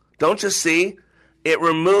evil. Don't you see? It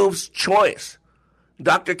removes choice.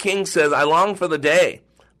 Dr. King says, I long for the day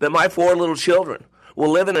that my 4 little children will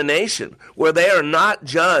live in a nation where they are not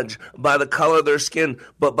judged by the color of their skin,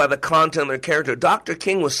 but by the content of their character. Dr.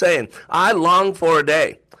 King was saying, I long for a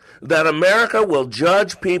day that America will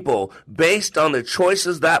judge people based on the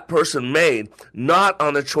choices that person made, not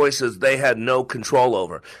on the choices they had no control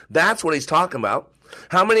over. That's what he's talking about.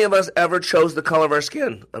 How many of us ever chose the color of our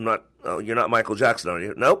skin? You're not Michael Jackson, are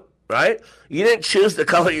you? Nope, right? You didn't choose the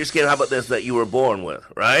color of your skin. How about this, that you were born with,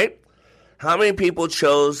 right? How many people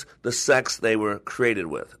chose the sex they were created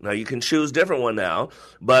with? Now, you can choose different one now,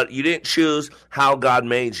 but you didn't choose how God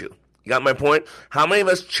made you. You got my point? How many of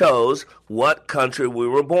us chose what country we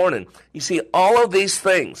were born in? You see, all of these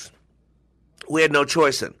things we had no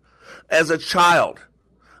choice in. As a child,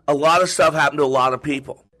 a lot of stuff happened to a lot of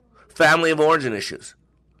people. Family of origin issues.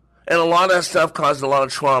 And a lot of that stuff caused a lot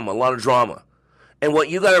of trauma, a lot of drama. And what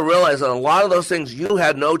you got to realize is a lot of those things you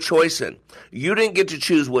had no choice in. You didn't get to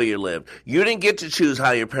choose where you lived. You didn't get to choose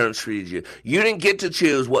how your parents treated you. You didn't get to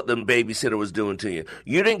choose what the babysitter was doing to you.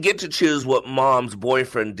 You didn't get to choose what mom's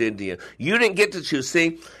boyfriend did to you. You didn't get to choose.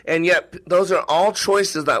 See? And yet those are all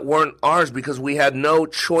choices that weren't ours because we had no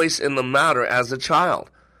choice in the matter as a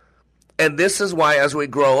child. And this is why as we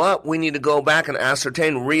grow up, we need to go back and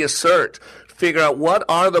ascertain, reassert, figure out what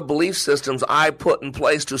are the belief systems I put in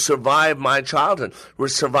place to survive my childhood, or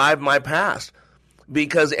survive my past.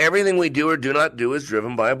 Because everything we do or do not do is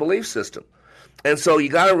driven by a belief system. And so you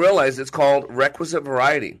got to realize it's called requisite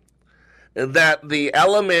variety. That the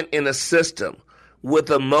element in a system with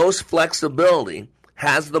the most flexibility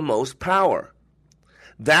has the most power.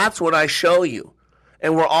 That's what I show you.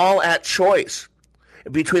 And we're all at choice.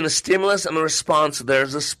 Between the stimulus and the response,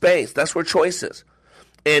 there's a space. That's where choice is.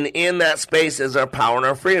 And in that space is our power and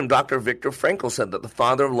our freedom. Dr. Viktor Frankl said that, the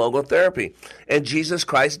father of logotherapy. And Jesus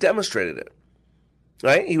Christ demonstrated it.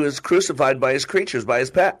 Right? He was crucified by his creatures, by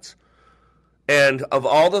his pets. And of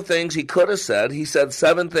all the things he could have said, he said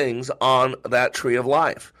 7 things on that tree of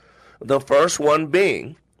life. The first one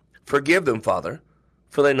being, forgive them, Father,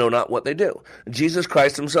 for they know not what they do. Jesus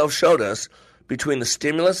Christ himself showed us between the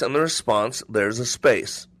stimulus and the response, there's a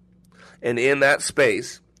space. And in that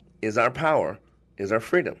space is our power, is our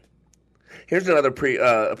freedom. Here's another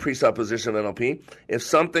presupposition of NLP. If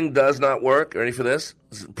something does not work, ready for this?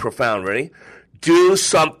 This is profound, ready? Do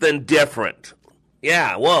something different.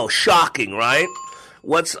 Yeah, whoa, shocking, right?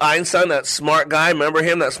 What's Einstein, that smart guy? Remember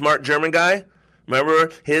him, that smart German guy?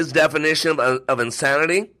 Remember his definition of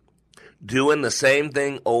insanity? Doing the same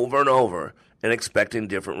thing over and over and expecting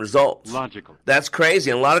different results. Logical. That's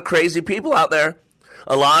crazy. And a lot of crazy people out there.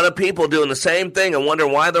 A lot of people doing the same thing and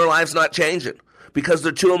wondering why their life's not changing. Because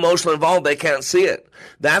they're too emotionally involved, they can't see it.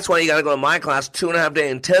 That's why you got to go to my class, 2.5-day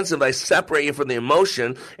intensive. I separate you from the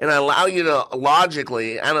emotion, and I allow you to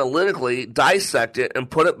logically, analytically dissect it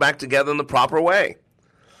and put it back together in the proper way.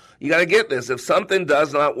 You got to get this. If something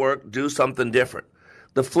does not work, do something different.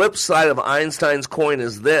 The flip side of Einstein's coin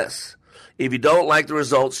is this. If you don't like the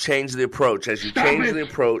results, change the approach. As you change the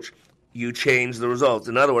approach, you change the results.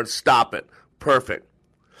 In other words, stop it. Perfect.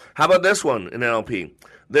 How about this one in NLP?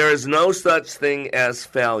 There is no such thing as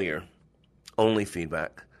failure, only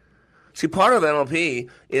feedback. See, part of NLP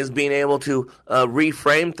is being able to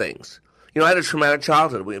reframe things. You know, I had a traumatic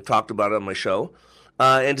childhood. We have talked about it on my show.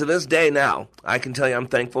 And to this day now, I can tell you I'm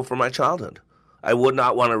thankful for my childhood. I would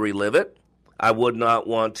not want to relive it. I would not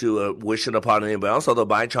want to wish it upon anybody else, although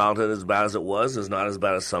my childhood, as bad as it was, is not as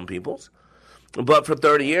bad as some people's. But for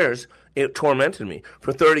 30 years, it tormented me.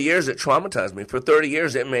 For 30 years, it traumatized me. For 30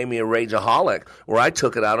 years, it made me a rageaholic, where I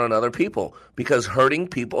took it out on other people, because hurting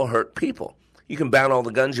people hurt people. You can ban all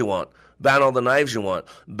the guns you want, ban all the knives you want,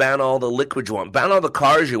 ban all the liquids you want, ban all the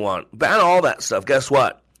cars you want, ban all that stuff. Guess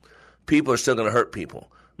what? People are still going to hurt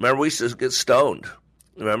people. Remember, we used to get stoned.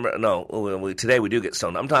 Remember? No, today we do get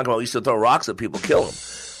stoned. I'm talking about we used to throw rocks at people, kill them.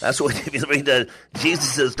 That's what we did. We did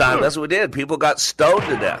Jesus' time. That's what we did. People got stoned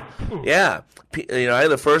to death. Yeah. You know,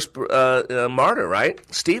 the first martyr, right?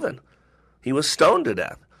 Stephen. He was stoned to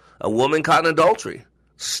death. A woman caught in adultery.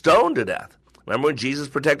 Stoned to death. Remember when Jesus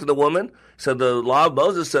protected the woman? He said the law of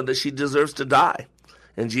Moses said that she deserves to die.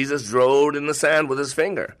 And Jesus drove in the sand with his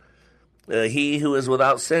finger. He who is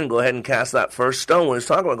without sin, go ahead and cast that first stone. When he's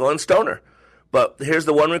talking about, go and stone her. But here's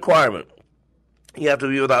the one requirement. You have to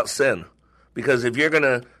be without sin. Because if you're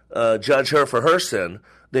going to judge her for her sin,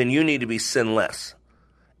 then you need to be sinless.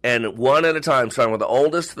 And one at a time, starting with the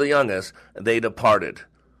oldest to the youngest, they departed.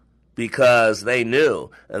 Because they knew,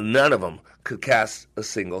 and none of them could cast a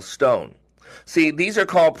single stone. See, these are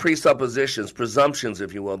called presuppositions, presumptions,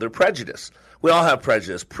 if you will. They're prejudice. We all have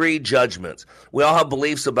prejudice, prejudgments. We all have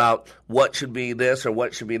beliefs about what should be this or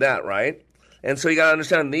what should be that, right? And so you got to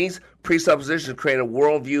understand, these presuppositions create a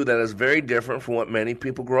worldview that is very different from what many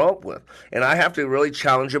people grow up with. And I have to really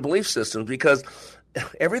challenge your belief systems, because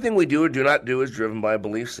everything we do or do not do is driven by a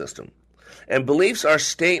belief system. And beliefs are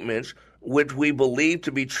statements which we believe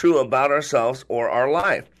to be true about ourselves or our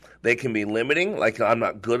life. They can be limiting, like I'm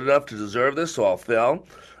not good enough to deserve this, so I'll fail.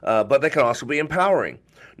 But they can also be empowering.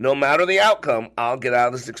 No matter the outcome, I'll get out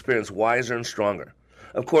of this experience wiser and stronger.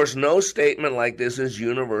 Of course, no statement like this is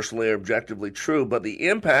universally or objectively true, but the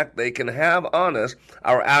impact they can have on us,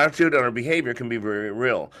 our attitude and our behavior, can be very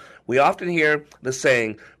real. We often hear the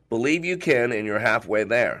saying, believe you can and you're halfway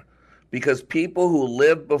there, because people who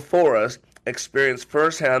lived before us experienced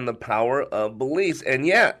firsthand the power of beliefs, and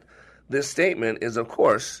yet this statement is, of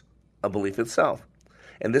course, a belief itself.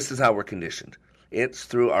 And this is how we're conditioned. It's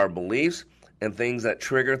through our beliefs and things that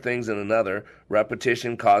trigger things in another.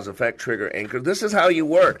 Repetition, cause, effect, trigger, anchor. This is how you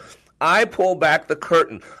work. I pull back the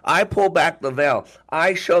curtain. I pull back the veil.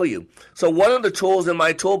 I show you. So one of the tools in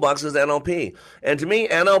my toolbox is NLP. And to me,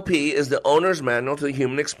 NLP is the owner's manual to the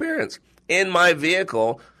human experience. In my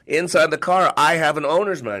vehicle, Inside the car, I have an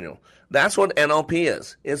owner's manual. That's what NLP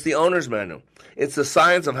is. It's the owner's manual. It's the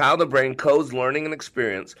science of how the brain codes learning and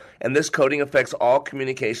experience, and this coding affects all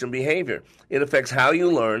communication behavior. It affects how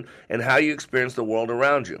you learn and how you experience the world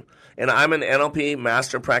around you. And I'm an NLP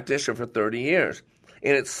master practitioner for 30 years.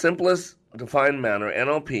 In its simplest defined manner,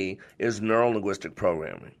 NLP is neuro-linguistic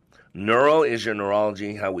programming. Neuro is your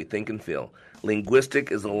neurology, how we think and feel.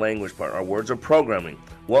 Linguistic is the language part. Our words are programming.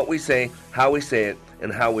 What we say, how we say it,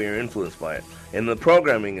 and how we are influenced by it. And the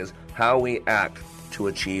programming is how we act to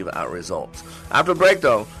achieve our results. After the break,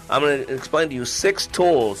 though, I'm going to explain to you 6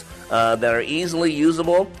 tools that are easily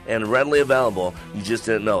usable and readily available. You just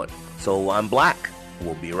didn't know it. So I'm Black.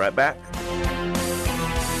 We'll be right back.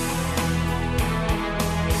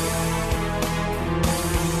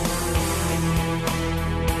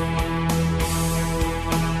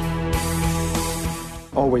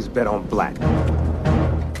 Always bet on Black.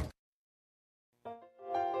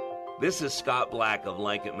 This is Scott Black of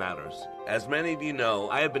Like It Matters. As many of you know,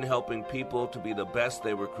 I have been helping people to be the best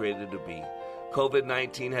they were created to be.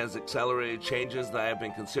 COVID-19 has accelerated changes that I have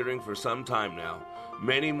been considering for some time now.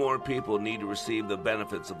 Many more people need to receive the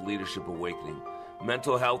benefits of Leadership Awakening.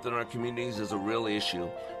 Mental health in our communities is a real issue.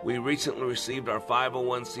 We recently received our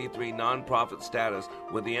 501c3 nonprofit status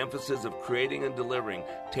with the emphasis of creating and delivering,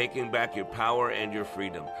 taking back your power and your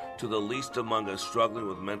freedom to the least among us struggling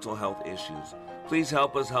with mental health issues. Please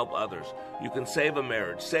help us help others. You can save a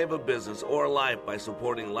marriage, save a business, or a life by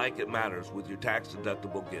supporting Like It Matters with your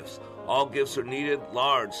tax-deductible gifts. All gifts are needed,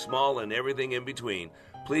 large, small, and everything in between.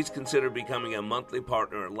 Please consider becoming a monthly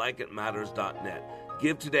partner at likeitmatters.net.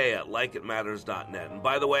 Give today at likeitmatters.net. And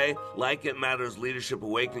by the way, Like It Matters Leadership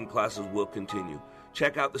Awakening classes will continue.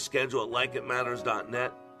 Check out the schedule at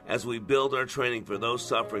likeitmatters.net as we build our training for those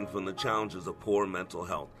suffering from the challenges of poor mental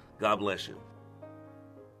health. God bless you.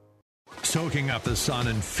 Soaking up the sun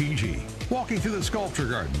in Fiji, walking through the Sculpture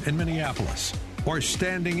Garden in Minneapolis, or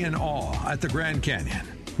standing in awe at the Grand Canyon.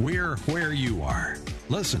 We're where you are.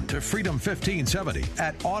 Listen to Freedom 1570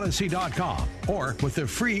 at Odyssey.com or with the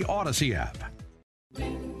free Odyssey app.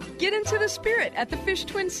 Get into the spirit at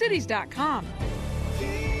thefishtwincities.com.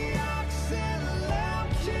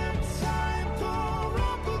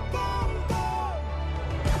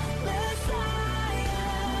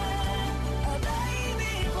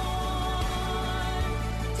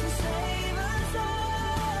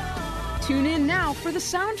 Tune in now for the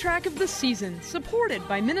soundtrack of the season, supported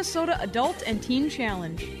by Minnesota Adult and Teen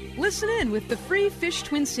Challenge. Listen in with the free Fish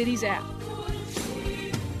Twin Cities app.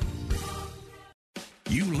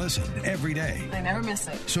 You listen every day. I never miss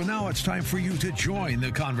it. So now it's time for you to join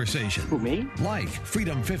the conversation. Who, me? Like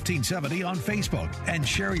Freedom 1570 on Facebook and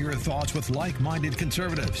share your thoughts with like-minded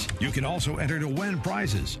conservatives. You can also enter to win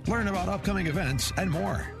prizes, learn about upcoming events, and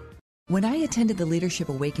more. When I attended the Leadership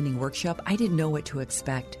Awakening workshop, I didn't know what to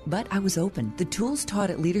expect, but I was open. The tools taught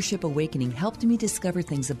at Leadership Awakening helped me discover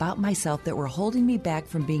things about myself that were holding me back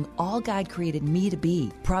from being all God created me to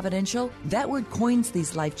be. Providential? That word coins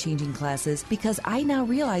these life-changing classes because I now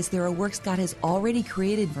realize there are works God has already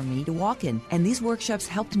created for me to walk in, and these workshops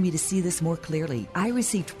helped me to see this more clearly. I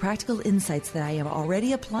received practical insights that I am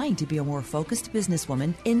already applying to be a more focused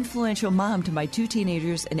businesswoman, influential mom to my 2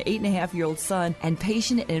 teenagers, an 8.5-year-old son, and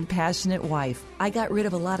patient and passionate wife. I got rid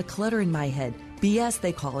of a lot of clutter in my head. BS,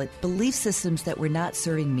 they call it, belief systems that were not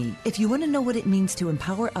serving me. If you want to know what it means to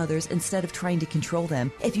empower others instead of trying to control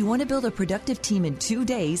them, if you want to build a productive team in 2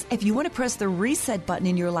 days, if you want to press the reset button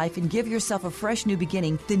in your life and give yourself a fresh new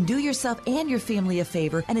beginning, then do yourself and your family a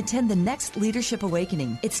favor and attend the next Leadership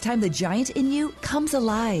Awakening. It's time the giant in you comes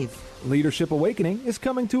alive. Leadership Awakening is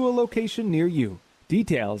coming to a location near you.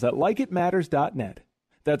 Details at likeitmatters.net.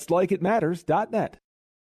 That's likeitmatters.net.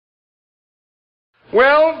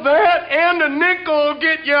 Well, that and a nickel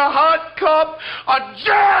get you a hot cup of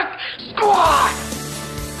Jack Squat!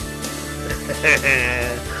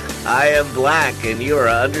 I am Black, and you are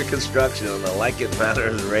under construction on the Like It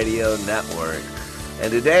Matters Radio Network.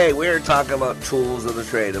 And today we're talking about tools of the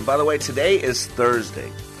trade. And by the way, today is Thursday.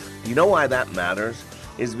 You know why that matters?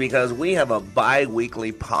 Is because we have a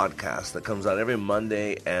bi-weekly podcast that comes out every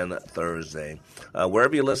Monday and Thursday.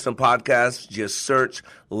 Wherever you listen to podcasts, just search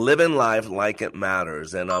Living Life Like It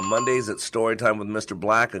Matters. And on Mondays, it's Storytime with Mr.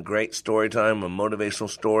 Black, a great story time, a motivational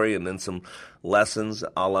story, and then some lessons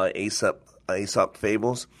a la Aesop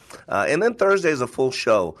Fables. And then Thursday is a full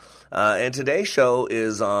show. And today's show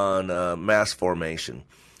is on mass formation.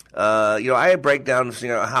 I break down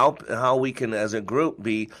how we can, as a group,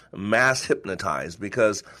 be mass hypnotized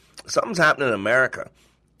because something's happening in America.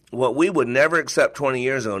 what we would never accept 20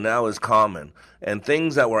 years ago now is common. And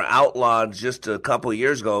things that were outlawed just a couple of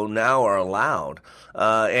years ago now are allowed.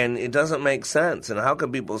 And it doesn't make sense. And how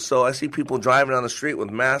can people, so I see people driving down the street with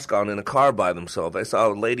masks on in a car by themselves. I saw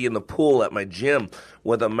a lady in the pool at my gym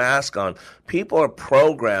with a mask on. People are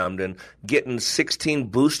programmed and getting 16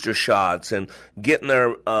 booster shots and getting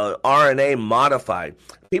their RNA modified.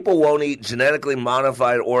 People won't eat genetically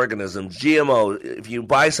modified organisms, GMO. If you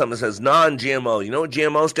buy something that says non-GMO, you know what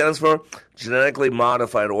GMO stands for? Genetically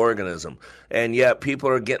modified organism. And yet people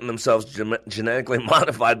are getting themselves genetically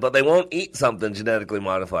modified, but they won't eat something genetically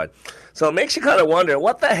modified. So it makes you kind of wonder,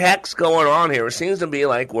 what the heck's going on here? It seems to be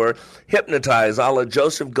like we're hypnotized, a la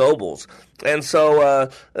Joseph Goebbels. And so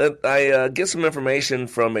I get some information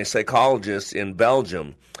from a psychologist in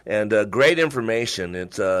Belgium. And great information.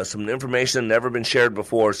 It's some information never been shared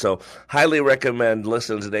before, so highly recommend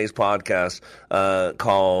listening to today's podcast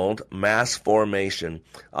called Mass Formation.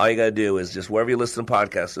 All you got to do is just wherever you listen to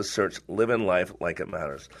podcasts, just search Living Life Like It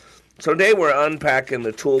Matters. So today we're unpacking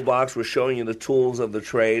the toolbox. We're showing you the tools of the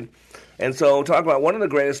trade. And so talk about one of the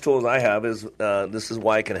greatest tools I have is, this is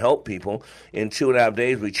why I can help people. In 2.5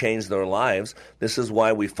 days, we change their lives. This is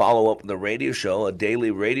why we follow up with a radio show, a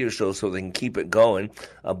daily radio show so they can keep it going,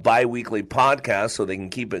 a bi-weekly podcast so they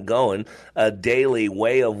can keep it going, a daily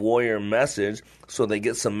Way of Warrior message so they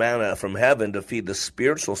get some manna from heaven to feed the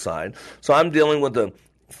spiritual side. So I'm dealing with the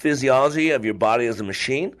physiology of your body as a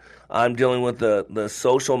machine. I'm dealing with the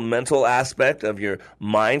social, mental aspect of your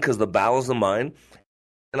mind because the battle is the mind.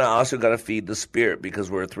 And I also got to feed the spirit because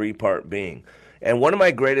we're a 3-part being. And one of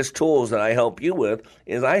my greatest tools that I help you with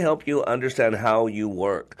is I help you understand how you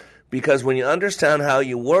work. Because when you understand how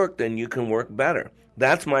you work, then you can work better.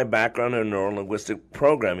 That's my background in neuro-linguistic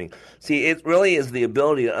programming. See, it really is the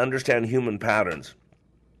ability to understand human patterns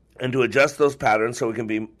and to adjust those patterns so we can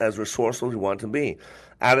be as resourceful as we want to be.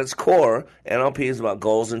 At its core, NLP is about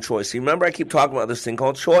goals and choice. See, remember I keep talking about this thing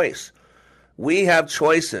called choice. We have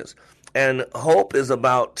choices. And hope is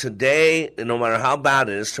about today, no matter how bad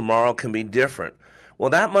it is, tomorrow can be different. Well,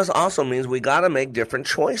 that must also means we got to make different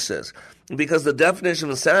choices. Because the definition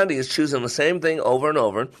of insanity is choosing the same thing over and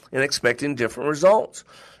over and expecting different results.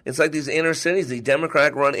 It's like these inner cities, the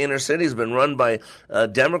Democratic-run inner cities have been run by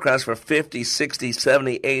Democrats for 50, 60,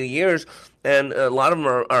 70, 80 years, and a lot of them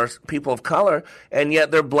are people of color, and yet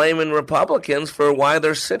they're blaming Republicans for why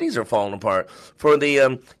their cities are falling apart, for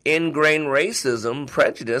the ingrained racism,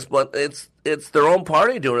 prejudice, but it's their own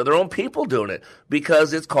party doing it, their own people doing it,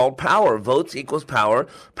 because it's called power. Votes equals power,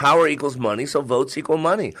 power equals money, so votes equal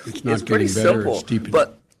money. It's pretty simple,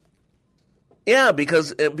 but yeah,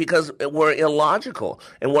 because we're illogical.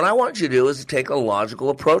 And what I want you to do is to take a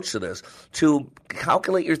logical approach to this, to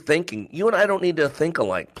calculate your thinking. You and I don't need to think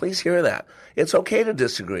alike. Please hear that. It's okay to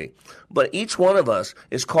disagree. But each one of us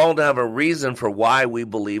is called to have a reason for why we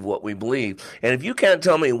believe what we believe. And if you can't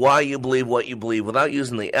tell me why you believe what you believe without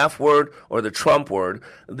using the F word or the Trump word,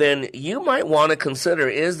 then you might want to consider,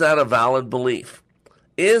 is that a valid belief?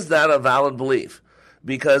 Is that a valid belief?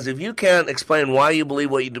 Because if you can't explain why you believe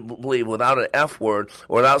what you believe without an F word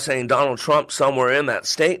or without saying Donald Trump somewhere in that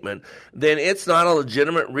statement, then it's not a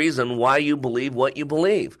legitimate reason why you believe what you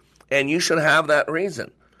believe. And you should have that reason.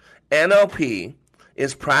 NLP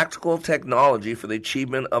is practical technology for the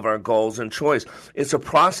achievement of our goals and choice. It's a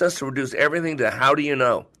process to reduce everything to how do you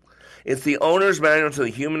know. It's the owner's manual to the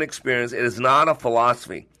human experience. It is not a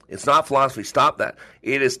philosophy. It's not philosophy. Stop that.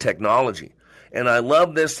 It is technology. And I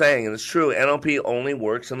love this saying, and it's true, NLP only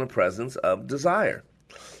works in the presence of desire.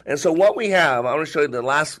 And so what we have, I want to show you the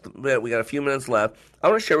last bit, we got a few minutes left. I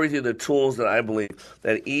want to share with you the tools that I believe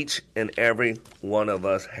that each and every one of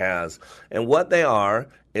us has. And what they are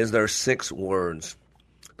is their 6 words.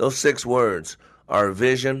 Those 6 words are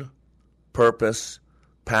vision, purpose,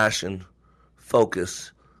 passion,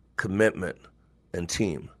 focus, commitment, and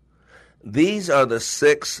team. These are the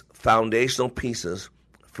 6 foundational pieces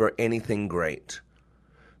for anything great.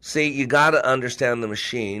 See, you got to understand the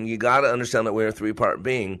machine. You got to understand that we're a 3-part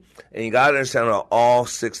being, and you got to understand how all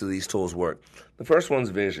 6 of these tools work. The first one's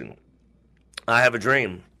vision. I have a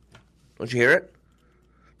dream. Don't you hear it?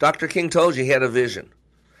 Dr. King told you he had a vision.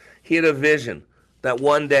 He had a vision that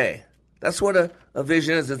one day, that's what a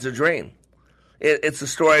vision is. It's a dream. It's the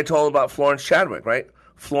story I told about Florence Chadwick, right?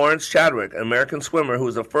 Florence Chadwick, an American swimmer who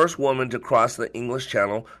was the first woman to cross the English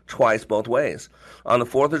Channel twice both ways. On the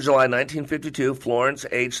 4th of July, 1952, Florence,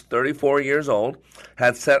 aged 34 years old,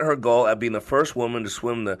 had set her goal at being the first woman to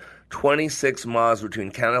swim the 26 miles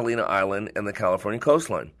between Catalina Island and the California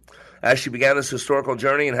coastline. As she began this historical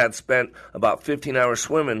journey and had spent about 15 hours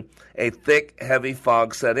swimming, a thick, heavy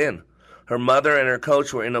fog set in. Her mother and her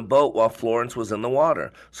coach were in a boat while Florence was in the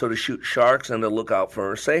water, so to shoot sharks and to look out for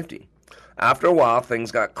her safety. After a while,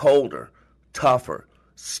 things got colder, tougher,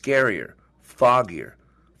 scarier, foggier.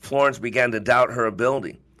 Florence began to doubt her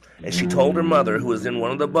ability, and she told her mother, who was in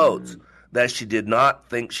one of the boats, that she did not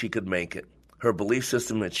think she could make it. Her belief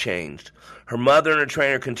system had changed. Her mother and her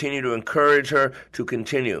trainer continued to encourage her to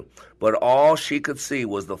continue, but all she could see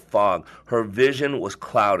was the fog. Her vision was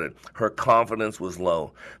clouded. Her confidence was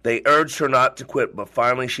low. They urged her not to quit, but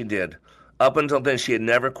finally she did. Up until then, she had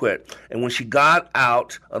never quit. And when she got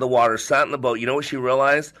out of the water, sat in the boat, you know what she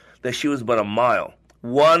realized? That she was but a mile.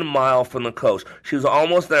 1 mile from the coast. She was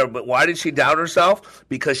almost there, but why did she doubt herself?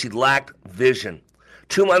 Because she lacked vision.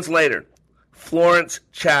 2 months later, Florence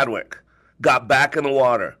Chadwick got back in the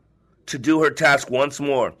water to do her task once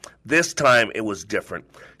more. This time it was different.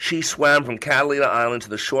 She swam from Catalina Island to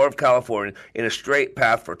the shore of California in a straight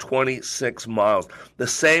path for 26 miles. The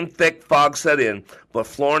same thick fog set in, but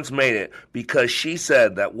Florence made it because she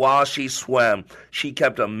said that while she swam, she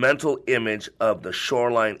kept a mental image of the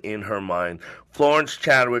shoreline in her mind. Florence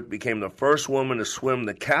Chadwick became the first woman to swim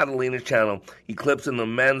the Catalina Channel, eclipsing the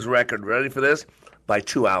men's record, ready for this, by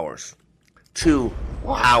 2 hours. 2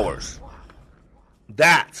 hours.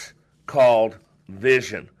 That's called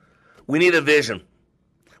vision. We need a vision.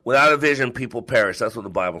 Without a vision, people perish. That's what the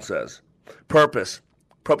Bible says. Purpose.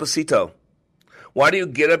 Proposito. Why do you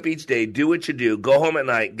get up each day, do what you do, go home at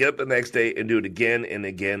night, get up the next day, and do it again and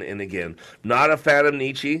again and again? Not a fan of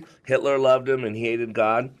Nietzsche. Hitler loved him and he hated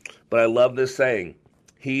God. But I love this saying,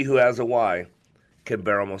 he who has a why can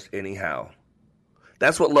bear almost any how.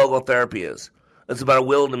 That's what logotherapy is. It's about a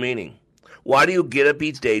will to meaning. Why do you get up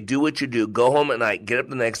each day, do what you do, go home at night, get up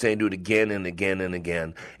the next day, and do it again and again and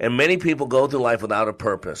again? And many people go through life without a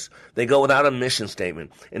purpose. They go without a mission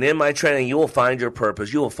statement. And in my training, you will find your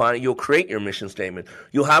purpose. You'll create your mission statement.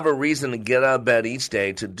 You'll have a reason to get out of bed each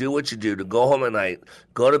day, to do what you do, to go home at night,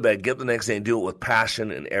 go to bed, get up the next day, and do it with passion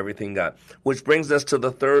and everything God. Which brings us to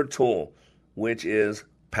the third tool, which is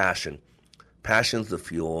passion. Passion's the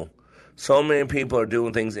fuel. So many people are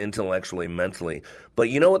doing things intellectually, mentally. But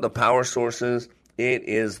you know what the power source is? It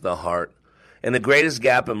is the heart. And the greatest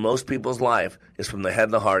gap in most people's life is from the head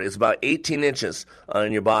to the heart. It's about 18 inches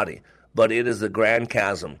in your body. But it is the grand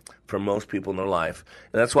chasm for most people in their life.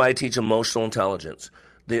 And that's why I teach emotional intelligence.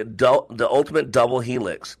 The ultimate double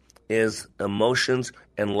helix is emotions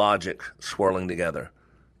and logic swirling together.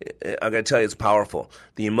 I got to tell you, it's powerful.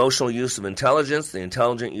 The emotional use of intelligence, the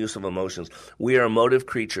intelligent use of emotions. We are emotive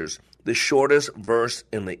creatures. The shortest verse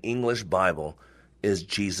in the English Bible is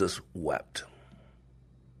Jesus wept.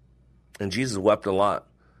 And Jesus wept a lot.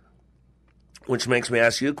 Which makes me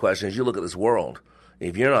ask you a question. As you look at this world,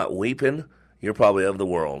 if you're not weeping, you're probably of the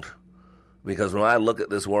world. Because when I look at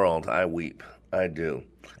this world, I weep. I do.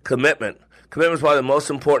 Commitment. Commitment is probably the most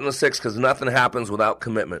important of 6 because nothing happens without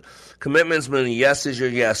commitment. Commitment means yes is your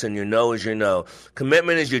yes and your no is your no.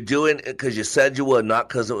 Commitment is you're doing it because you said you would, not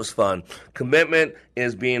because it was fun. Commitment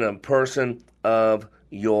is being a person of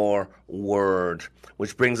your word,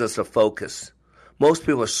 which brings us to focus. Most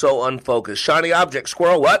people are so unfocused. Shiny object,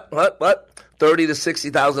 squirrel, what? 30 to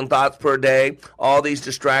 60,000 thoughts per day, all these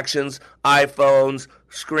distractions, iPhones,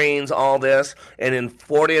 screens, all this. And in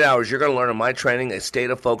 48 hours, you're going to learn in my training a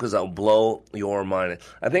state of focus that will blow your mind.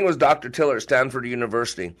 I think it was Dr. Tiller at Stanford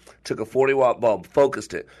University took a 40-watt bulb,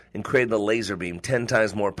 focused it, and created the laser beam 10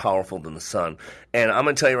 times more powerful than the sun. And I'm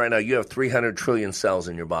going to tell you right now, you have 300 trillion cells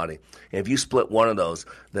in your body. And if you split one of those,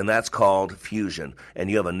 then that's called fusion.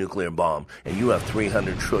 And you have a nuclear bomb. And you have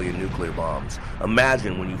 300 trillion nuclear bombs.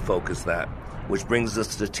 Imagine when you focus that. Which brings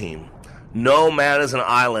us to the team. No man is an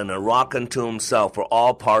island, a rock unto himself. We're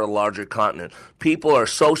all part of a larger continent. People are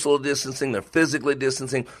social distancing. They're physically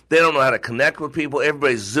distancing. They don't know how to connect with people.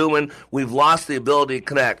 Everybody's Zooming. We've lost the ability to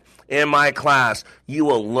connect. In my class, you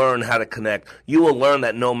will learn how to connect. You will learn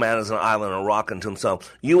that no man is an island, a rock unto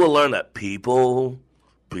himself. You will learn that people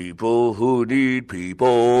who need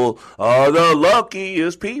people are the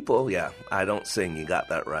luckiest people. Yeah, I don't sing. You got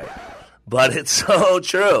that right. But it's so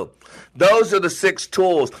true. Those are the 6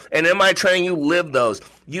 tools. And in my training, you live those.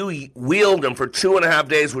 You wield them for 2.5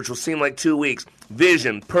 days, which will seem like 2 weeks.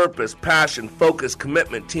 Vision, purpose, passion, focus,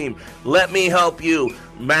 commitment, team. Let me help you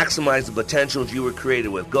maximize the potentials you were created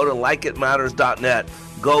with. Go to likeitmatters.net.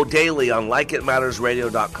 Go daily on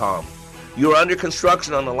likeitmattersradio.com. You are under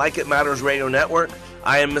construction on the Like It Matters Radio Network.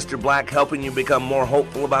 I am Mr. Black, helping you become more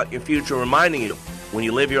hopeful about your future, reminding you, when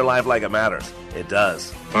you live your life like it matters, it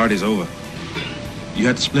does. Party's over. You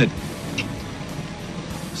had to split.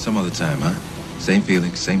 Some other time, huh? Same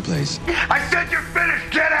feeling, same place. I said you're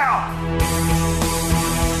finished. Get out!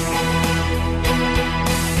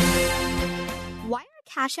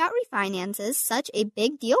 cash out refinance is such a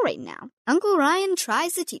big deal right now? Uncle Ryan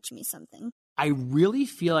tries to teach me something. I really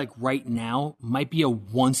feel like right now might be a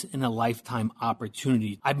once-in-a-lifetime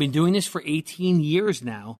opportunity. I've been doing this for 18 years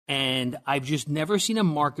now, and I've just never seen a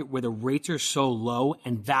market where the rates are so low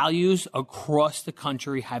and values across the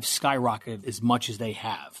country have skyrocketed as much as they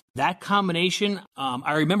have. That combination,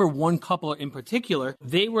 I remember one couple in particular,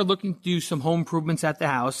 they were looking to do some home improvements at the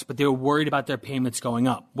house, but they were worried about their payments going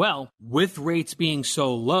up. Well, with rates being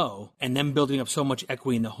so low and them building up so much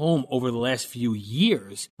equity in the home over the last few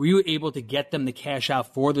years, we were able to get them to cash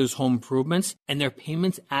out for those home improvements, and their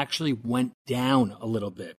payments actually went down a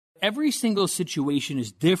little bit. Every single situation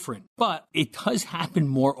is different, but it does happen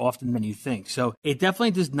more often than you think. So it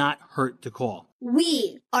definitely does not hurt to call.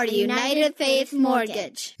 We are United Faith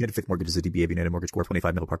Mortgage. United Faith Mortgage is a DBA of United Mortgage Corp.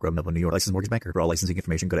 25 Middle Park Road, Melville, New York. Licensed mortgage banker. For all licensing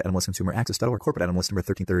information, go to nmlsconsumeraccess.org. Corporate NMLS number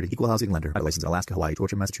 1330. Equal housing lender. Licensed in Alaska, Hawaii,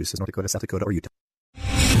 Georgia, Massachusetts, North Dakota, South Dakota, or Utah.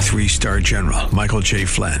 3-star General Michael J.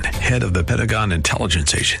 Flynn, head of the Pentagon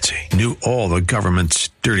Intelligence Agency, knew all the government's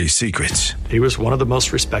dirty secrets. He was one of the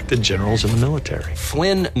most respected generals in the military.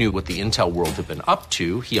 Flynn knew what the intel world had been up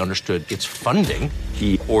to. He understood its funding.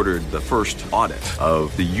 He ordered the first audit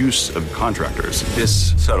of the use of contractors.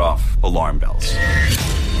 This set off alarm bells.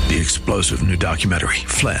 The explosive new documentary,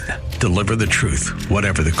 Flynn, Deliver the Truth,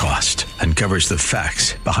 Whatever the Cost, uncovers the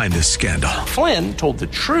facts behind this scandal. Flynn told the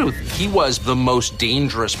truth. He was the most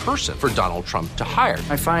dangerous person for Donald Trump to hire.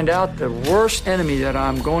 I find out the worst enemy that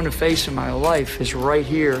I'm going to face in my life is right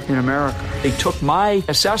here in America. They took my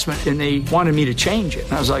assessment and they wanted me to change it.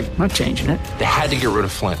 And I was like, I'm not changing it. They had to get rid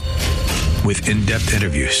of Flynn. With in-depth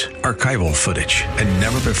interviews, archival footage, and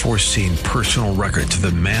never-before-seen personal records of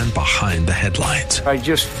the man behind the headlines. I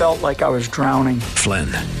just felt like I was drowning. Flynn,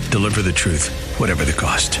 Deliver the Truth, Whatever the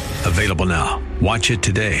Cost. Available now. Watch it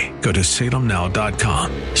today. Go to salemnow.com.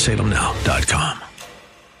 salemnow.com.